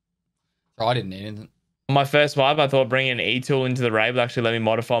 So I didn't need anything. On my first wipe, I thought bringing an E-tool into the raid would actually let me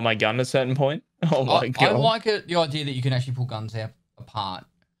modify my gun at a certain point. Oh my I god. like it, the idea that you can actually pull guns out apart.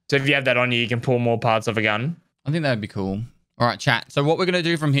 So if you have that on you, you can pull more parts of a gun. I think that would be cool. All right, chat. So what we're going to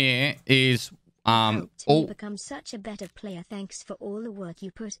do from here is Helped me become such a better player. Thanks for all the work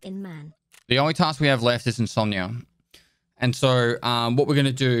you put in, man. the only task we have left is insomnia. And so what we're going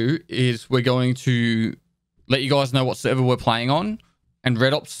to do is we're going to let you guys know what server we're playing on. And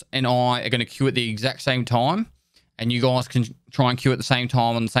RedOpz and I are going to queue at the exact same time. And you guys can try and queue at the same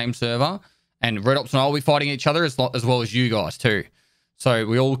time on the same server. And RedOpz and I will be fighting each other as well as you guys too. So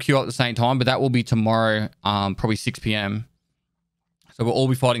we all queue up at the same time, but that will be tomorrow, probably 6 p.m. So we'll all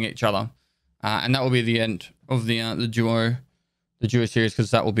be fighting each other. And that will be the end of the duo series,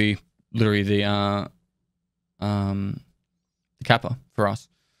 because that will be literally the Kappa for us.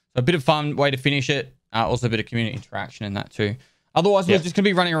 So a bit of fun way to finish it. Also a bit of community interaction in that too. Otherwise, we're just going to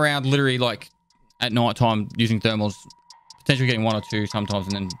be running around literally like at night time using thermals, potentially getting 1 or 2 sometimes,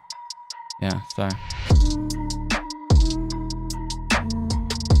 and then, yeah, so...